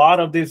for a lot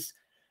of these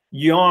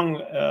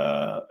young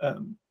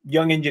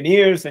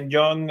engineers and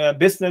young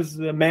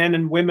businessmen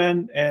and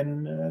women,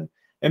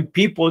 and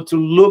people to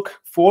look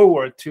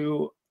forward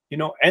to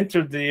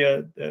enter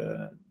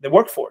the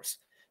workforce,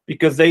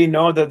 because they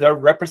know that they're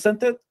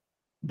represented,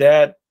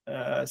 that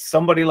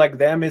somebody like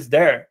them is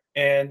there,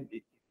 and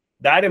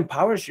that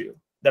empowers you.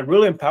 That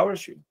really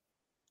empowers you.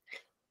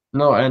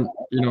 No, and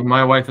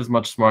my wife is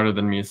much smarter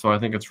than me, so I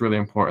think it's really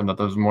important that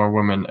there's more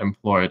women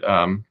employed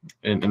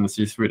in the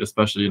C-suite,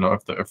 especially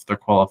if they're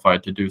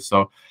qualified to do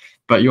so.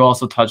 But you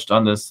also touched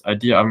on this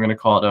idea, I'm going to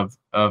call it,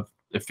 of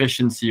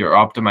efficiency or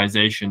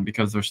optimization,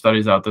 because there's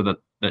studies out there that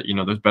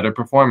there's better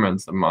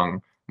performance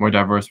among more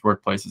diverse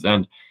workplaces.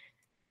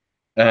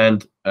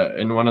 And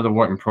in one of the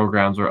Wharton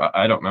programs, or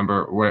I don't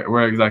remember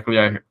where exactly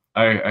I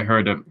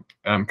heard it,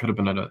 could have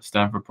been at a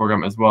Stanford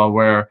program as well,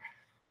 where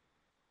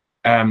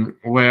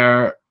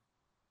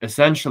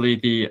essentially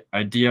the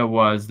idea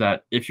was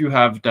that if you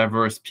have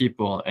diverse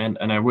people, and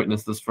I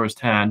witnessed this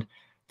firsthand,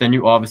 then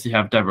you obviously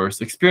have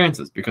diverse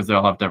experiences because they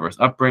all have diverse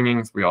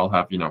upbringings. We all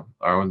have,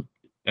 our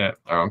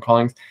own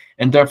callings,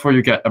 and therefore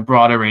you get a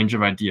broader range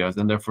of ideas,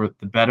 and therefore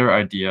the better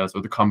ideas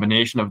or the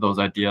combination of those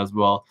ideas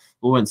will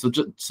win. So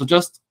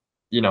just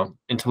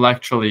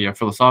intellectually or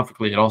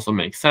philosophically, it also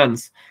makes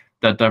sense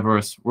that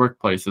diverse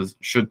workplaces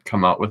should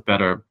come out with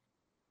better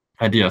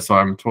ideas. So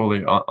I'm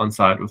totally on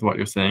side with what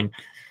you're saying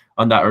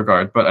on that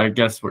regard. But I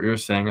guess what you're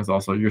saying is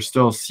also you're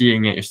still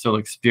seeing it, you're still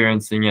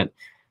experiencing it,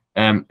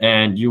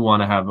 and you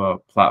want to have a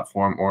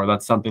platform, or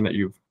that's something that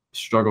you've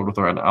struggled with,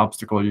 or an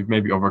obstacle you've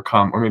maybe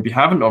overcome or maybe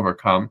haven't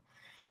overcome,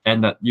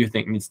 and that you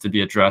think needs to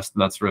be addressed,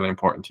 and that's really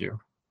important to you.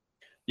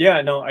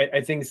 Yeah, no,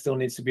 I think it still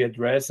needs to be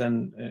addressed.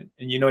 And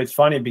it's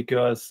funny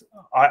because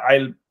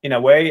I in a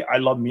way, I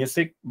love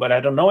music, but I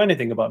don't know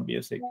anything about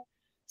music.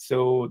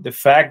 So the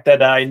fact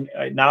that I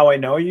now I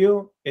know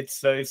you,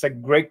 it's a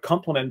great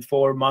compliment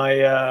for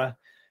my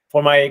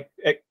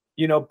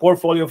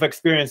portfolio of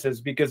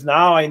experiences, because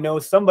now I know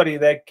somebody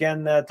that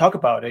can talk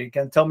about it,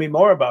 can tell me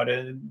more about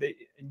it.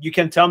 You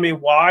can tell me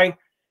why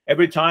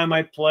every time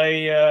I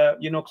play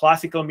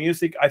classical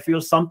music, I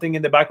feel something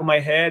in the back of my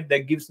head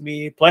that gives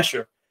me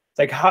pleasure. It's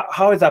like,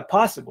 how is that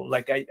possible?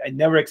 Like I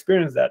never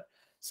experienced that.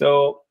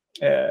 So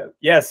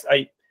yes,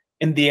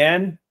 in the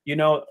end,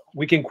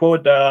 we can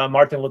quote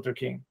Martin Luther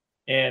King,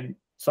 and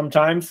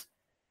sometimes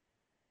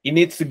it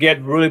needs to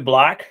get really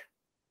black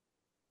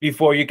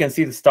before you can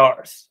see the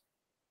stars.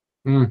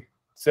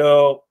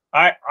 So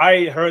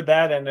I heard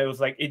that, and it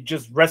was like, it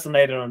just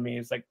resonated on me.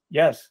 It's like,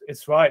 yes,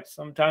 it's right.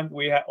 Sometimes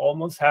we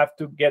almost have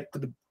to get to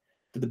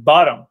the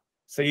bottom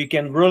so you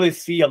can really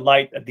see a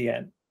light at the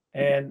end.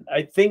 And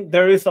I think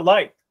there is a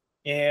light,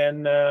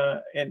 and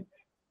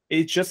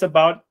it's just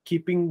about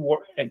keeping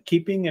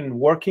and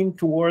working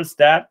towards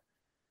that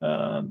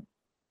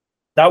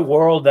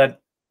world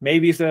that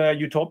maybe is a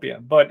utopia.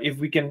 But if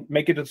we can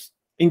make it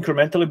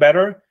incrementally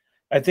better,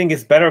 I think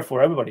it's better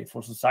for everybody,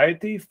 for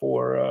society,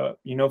 for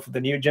for the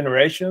new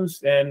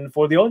generations, and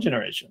for the old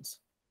generations.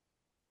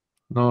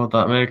 No,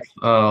 that makes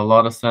a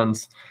lot of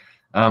sense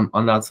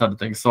on that side of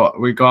things. So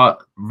we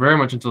got very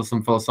much into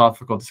some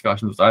philosophical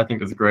discussions, which I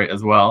think is great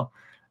as well.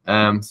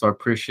 So I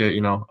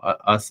appreciate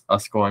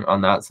us going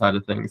on that side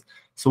of things.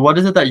 So what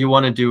is it that you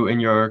want to do in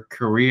your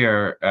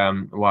career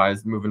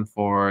wise moving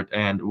forward,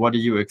 and what are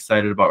you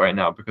excited about right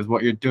now? Because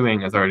what you're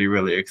doing is already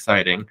really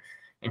exciting.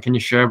 And can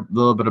you share a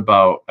little bit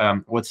about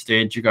what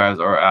stage you guys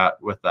are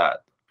at with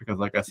that? Because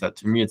like I said,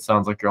 to me, it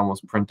sounds like you're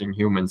almost printing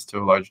humans to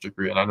a large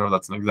degree. And I know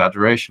that's an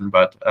exaggeration,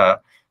 but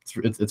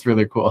it's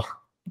really cool.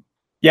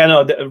 Yeah,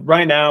 no,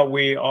 right now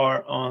we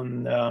are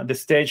on the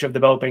stage of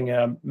developing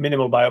a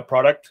minimal bio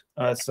product.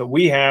 So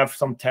we have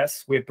some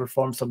tests, we have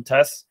performed some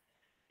tests,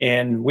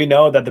 and we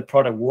know that the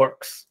product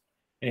works.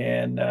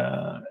 And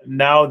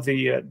now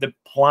the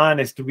plan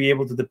is to be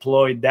able to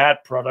deploy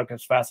that product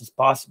as fast as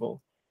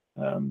possible.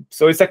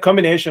 So it's a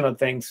combination of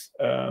things.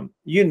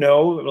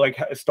 Like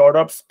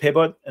startups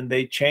pivot and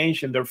they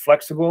change and they're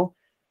flexible.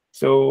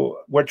 So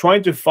we're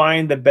trying to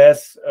find the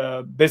best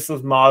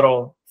business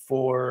model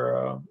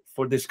for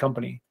this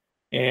company.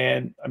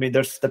 And I mean,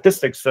 there's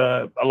statistics.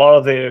 A lot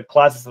of the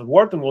classes at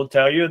Wharton will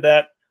tell you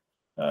that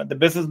the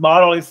business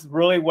model is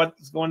really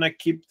what's going to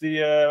keep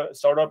the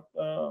startup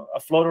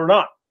afloat or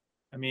not.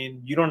 I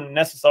mean, you don't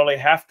necessarily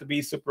have to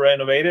be super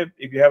innovative.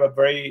 If you have a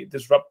very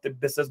disruptive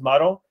business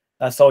model,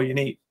 that's all you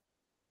need.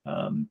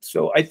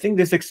 So I think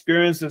this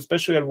experience,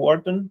 especially at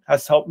Wharton,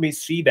 has helped me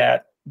see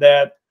that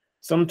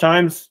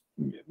sometimes,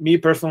 me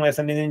personally as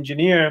an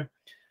engineer,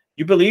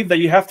 you believe that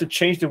you have to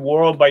change the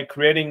world by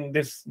creating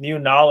this new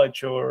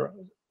knowledge,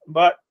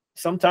 but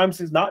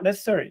sometimes it's not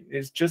necessary.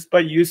 It's just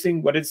by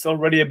using what is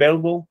already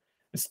available,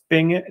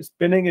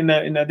 spinning in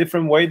a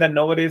different way that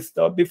nobody's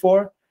thought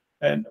before,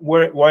 and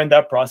we're in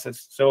that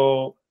process.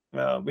 So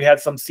we had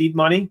some seed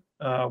money.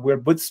 We're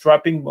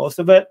bootstrapping most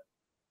of it,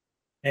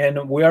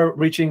 and we are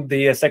reaching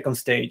the second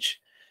stage.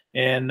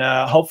 And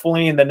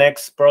hopefully in the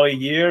next probably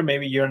year,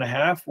 maybe year and a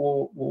half,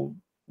 we'll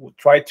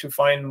try to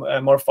find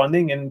more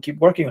funding and keep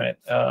working on it.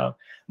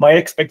 My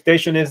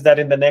expectation is that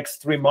in the next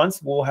 3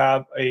 months, we'll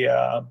have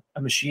a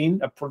machine,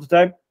 a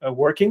prototype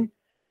working,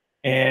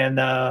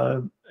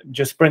 and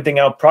just printing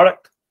out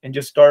product, and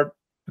just start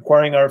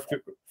acquiring our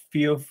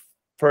few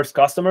first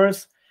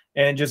customers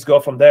and just go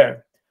from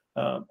there.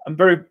 I'm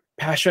very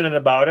passionate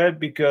about it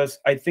because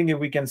I think if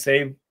we can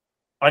save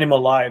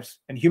animal lives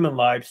and human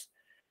lives,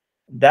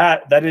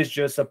 that is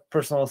just a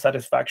personal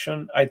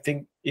satisfaction. I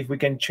think if we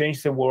can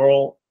change the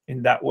world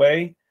in that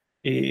way,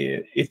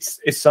 it's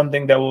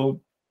something that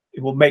will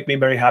make me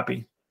very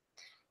happy.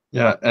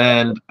 Yeah,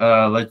 and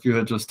like you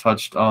had just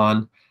touched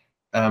on,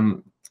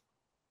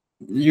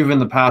 you've in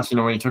the past,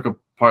 when you took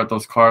apart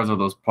those cars or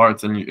those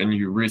parts and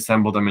you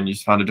reassembled them and you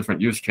found a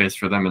different use case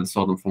for them and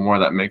sold them for more,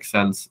 that makes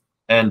sense.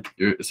 And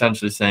you're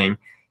essentially saying,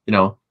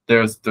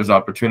 there's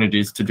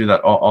opportunities to do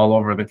that all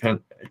over again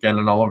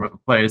and all over the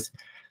place.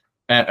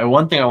 And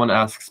one thing I want to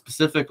ask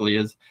specifically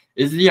is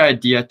the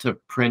idea to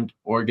print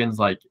organs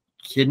like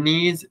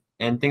kidneys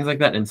and things like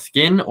that in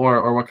skin,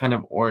 or what kind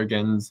of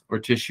organs or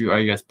tissue are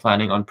you guys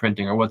planning on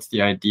printing, or what's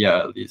the idea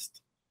at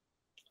least?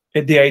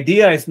 The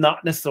idea is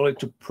not necessarily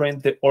to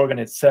print the organ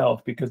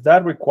itself, because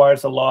that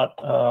requires a lot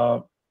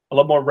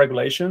more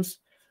regulations.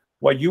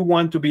 What you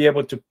want to be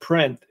able to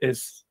print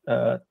is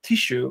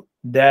tissue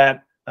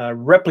that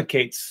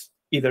replicates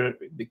either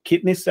the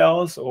kidney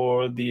cells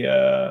or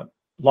the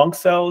lung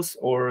cells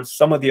or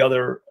some of the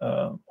other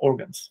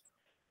organs.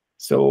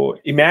 So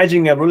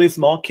imagine a really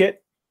small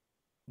kit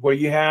where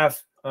you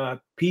have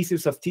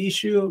pieces of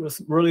tissue,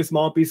 really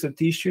small piece of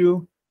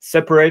tissue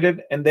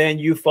separated, and then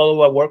you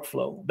follow a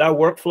workflow. That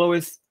workflow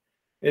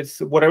is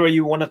whatever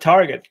you want to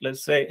target.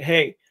 Let's say,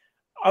 hey,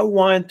 I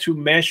want to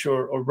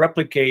measure or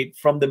replicate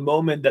from the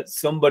moment that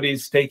somebody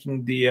is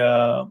taking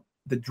the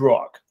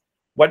drug.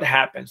 What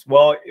happens?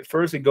 Well,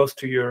 first it goes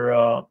to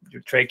your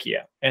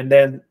trachea, and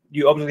then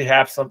you obviously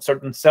have some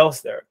certain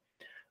cells there.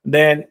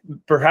 Then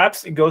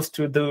perhaps it goes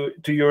to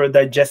your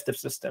digestive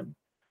system,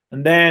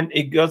 and then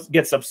it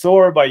gets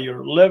absorbed by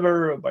your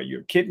liver, by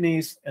your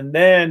kidneys, and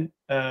then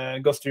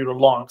it goes to your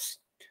lungs.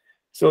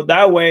 So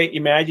that way,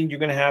 imagine you're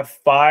going to have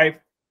 5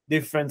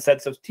 different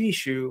sets of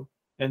tissue,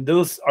 and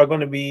those are going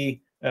to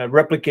be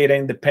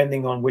replicating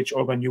depending on which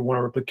organ you want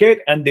to replicate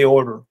and the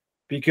order,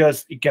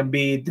 because it can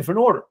be different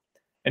order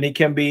and it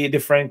can be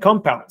different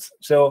compounds.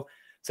 So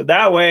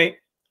that way,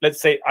 let's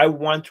say I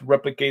want to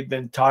replicate the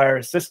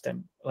entire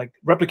system. Like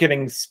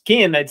replicating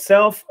skin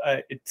itself,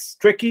 it's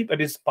tricky, but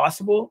it's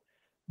possible.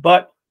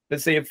 But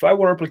let's say if I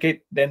want to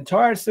replicate the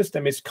entire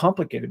system, it's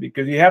complicated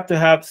because you have to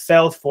have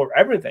cells for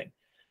everything.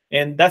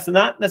 And that's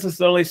not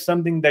necessarily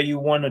something that you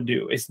want to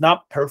do. It's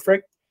not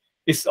perfect.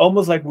 It's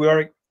almost like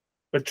we're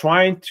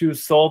trying to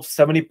solve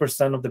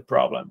 70% of the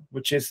problem,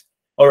 which is,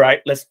 all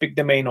right, let's pick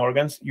the main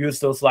organs, use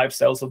those live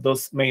cells of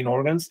those main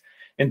organs,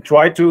 and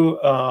try to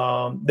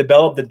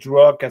develop the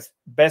drug as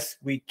best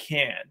we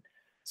can.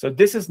 So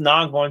this is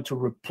not going to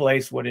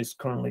replace what is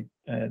currently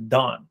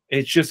done.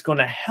 It's just going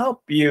to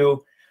help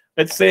you.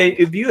 Let's say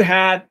if you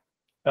had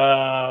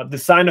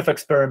design of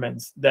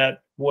experiments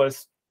that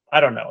was, I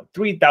don't know,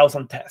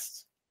 3,000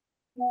 tests.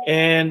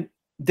 And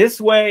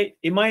this way,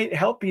 it might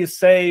help you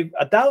save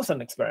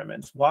 1,000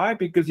 experiments. Why?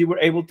 Because you were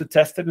able to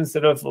test it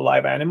instead of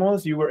live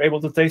animals. You were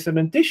able to test it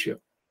in tissue.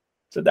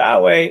 So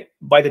that way,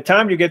 by the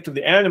time you get to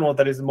the animal,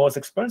 that is the most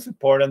expensive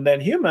part. And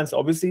then humans,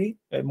 obviously,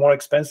 more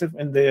expensive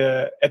in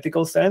the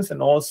ethical sense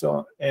and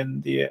also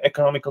in the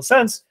economical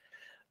sense,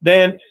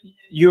 then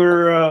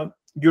your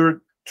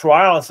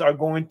trials are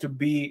going to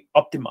be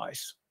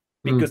optimized,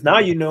 because now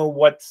you know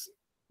what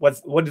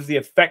is the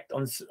effect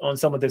on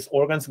some of these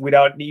organs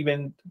without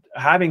even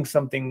having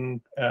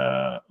something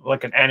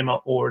like an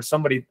animal or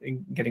somebody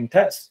getting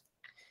tests.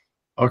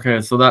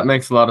 Okay, so that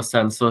makes a lot of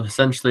sense. So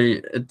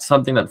essentially, it's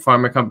something that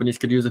pharma companies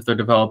could use if they're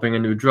developing a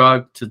new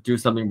drug, to do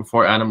something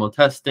before animal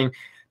testing,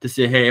 to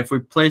say, hey, if we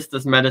place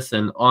this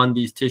medicine on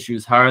these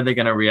tissues, how are they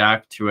going to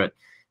react to it?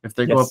 If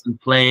they go up in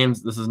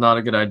flames, this is not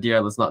a good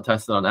idea. Let's not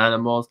test it on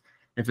animals.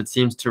 If it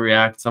seems to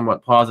react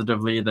somewhat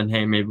positively, then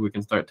hey, maybe we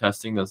can start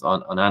testing this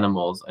on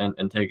animals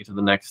and take it to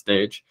the next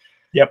stage.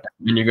 Yep.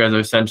 And you guys are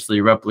essentially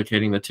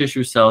replicating the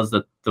tissue cells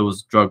that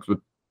those drugs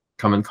would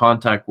come in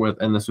contact with,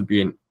 and this would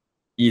be an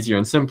easier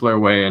and simpler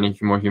way and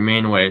a more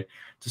humane way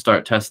to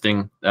start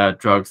testing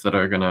drugs that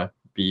are going to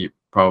be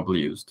probably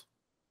used.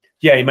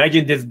 Yeah,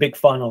 imagine this big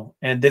funnel,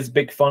 and this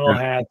big funnel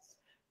has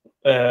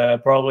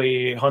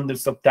probably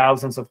hundreds of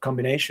thousands of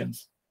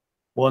combinations.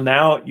 Well,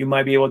 now you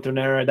might be able to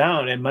narrow it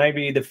down, and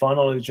maybe the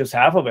funnel is just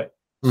half of it.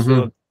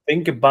 So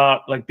think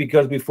about, like,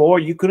 because before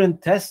you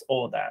couldn't test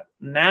all that.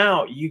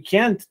 Now you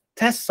can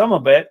test some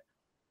of it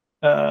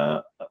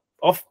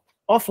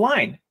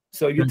offline.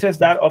 So you test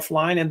that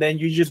offline, and then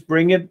you just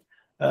bring it.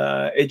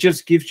 It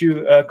just gives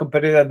you a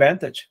competitive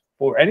advantage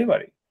for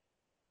anybody.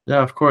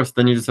 Yeah, of course.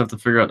 Then you just have to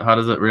figure out how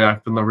does it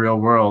react in the real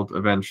world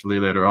eventually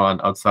later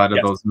on, outside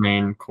of those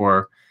main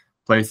core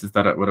places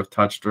that it would have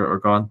touched or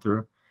gone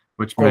through,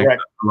 which makes it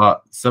a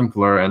lot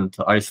simpler and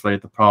to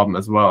isolate the problem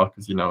as well.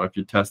 Because, you know, if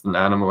you test an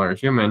animal or a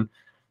human,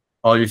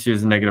 all you see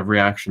is a negative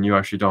reaction. You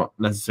actually don't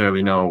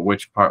necessarily know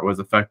which part was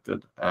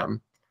affected.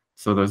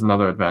 So there's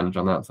another advantage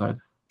on that side.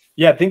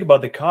 Yeah, think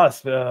about the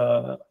cost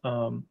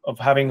of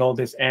having all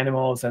these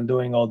animals and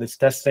doing all this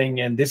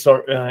testing, and these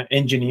are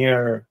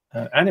engineer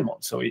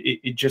animals. So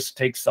it just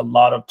takes a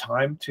lot of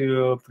time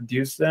to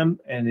produce them,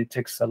 and it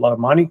takes a lot of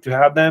money to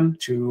have them,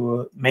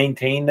 to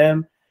maintain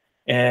them.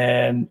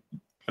 And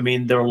I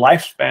mean, their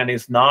lifespan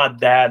is not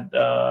that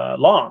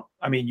long.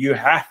 I mean, you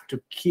have to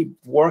keep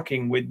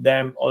working with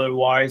them,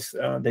 otherwise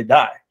they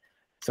die.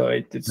 So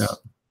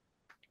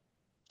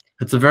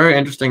it's a very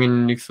interesting and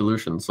unique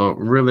solution. So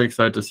really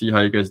excited to see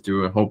how you guys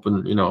do it.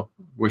 Hoping, you know,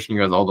 wishing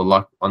you guys all the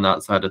luck on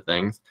that side of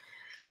things.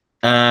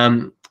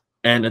 And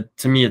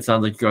to me, it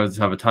sounds like you guys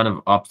have a ton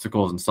of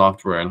obstacles and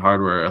software and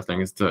hardware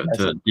things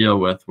to deal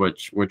with,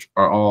 which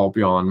are all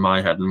beyond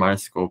my head and my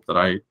scope that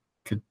I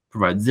could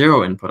provide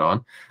zero input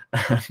on.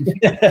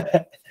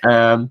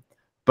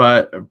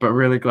 but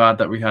really glad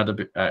that we had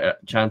a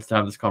chance to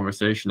have this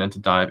conversation and to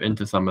dive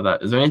into some of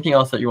that. Is there anything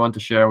else that you want to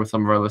share with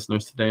some of our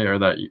listeners today, or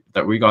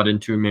that we got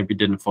into and maybe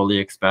didn't fully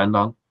expand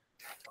on?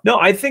 No,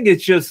 I think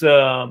it's just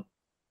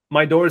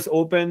my door is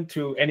open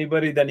to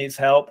anybody that needs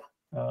help.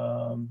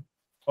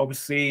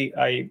 Obviously,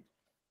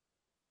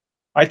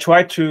 I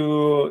try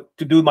to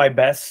do my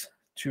best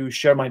to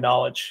share my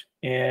knowledge,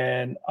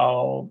 and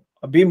I'll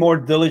be more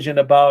diligent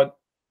about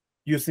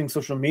using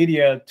social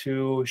media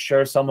to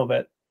share some of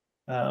it.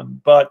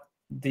 But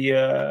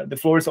the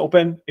floor is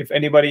open. If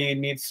anybody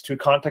needs to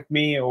contact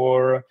me,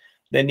 or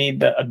they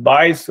need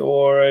advice,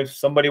 or if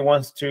somebody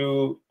wants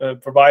to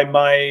provide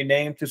my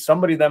name to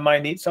somebody that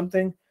might need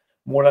something,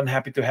 more than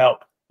happy to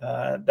help.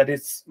 That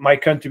is my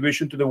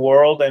contribution to the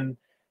world, and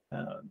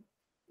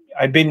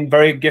I've been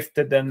very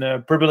gifted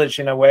and privileged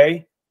in a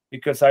way,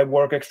 because I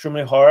work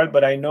extremely hard,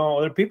 but I know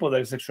other people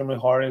that is extremely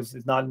hard is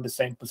not in the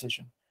same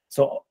position.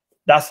 So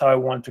that's how I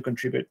want to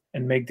contribute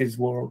and make this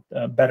world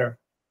better.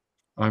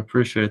 I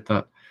appreciate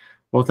that.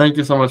 Well, thank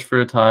you so much for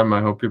your time.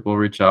 I hope people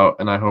reach out,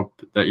 and I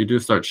hope that you do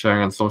start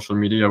sharing on social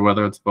media,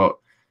 whether it's about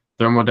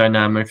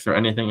thermodynamics or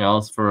anything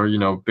else for,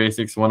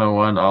 Basics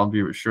 101. I'll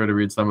be sure to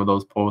read some of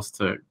those posts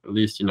to at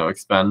least,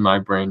 expand my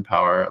brain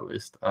power at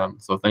least.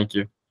 So thank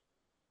you.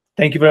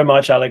 Thank you very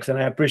much, Alex. And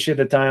I appreciate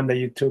the time that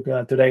you took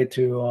today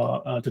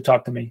to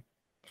talk to me.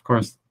 Of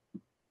course.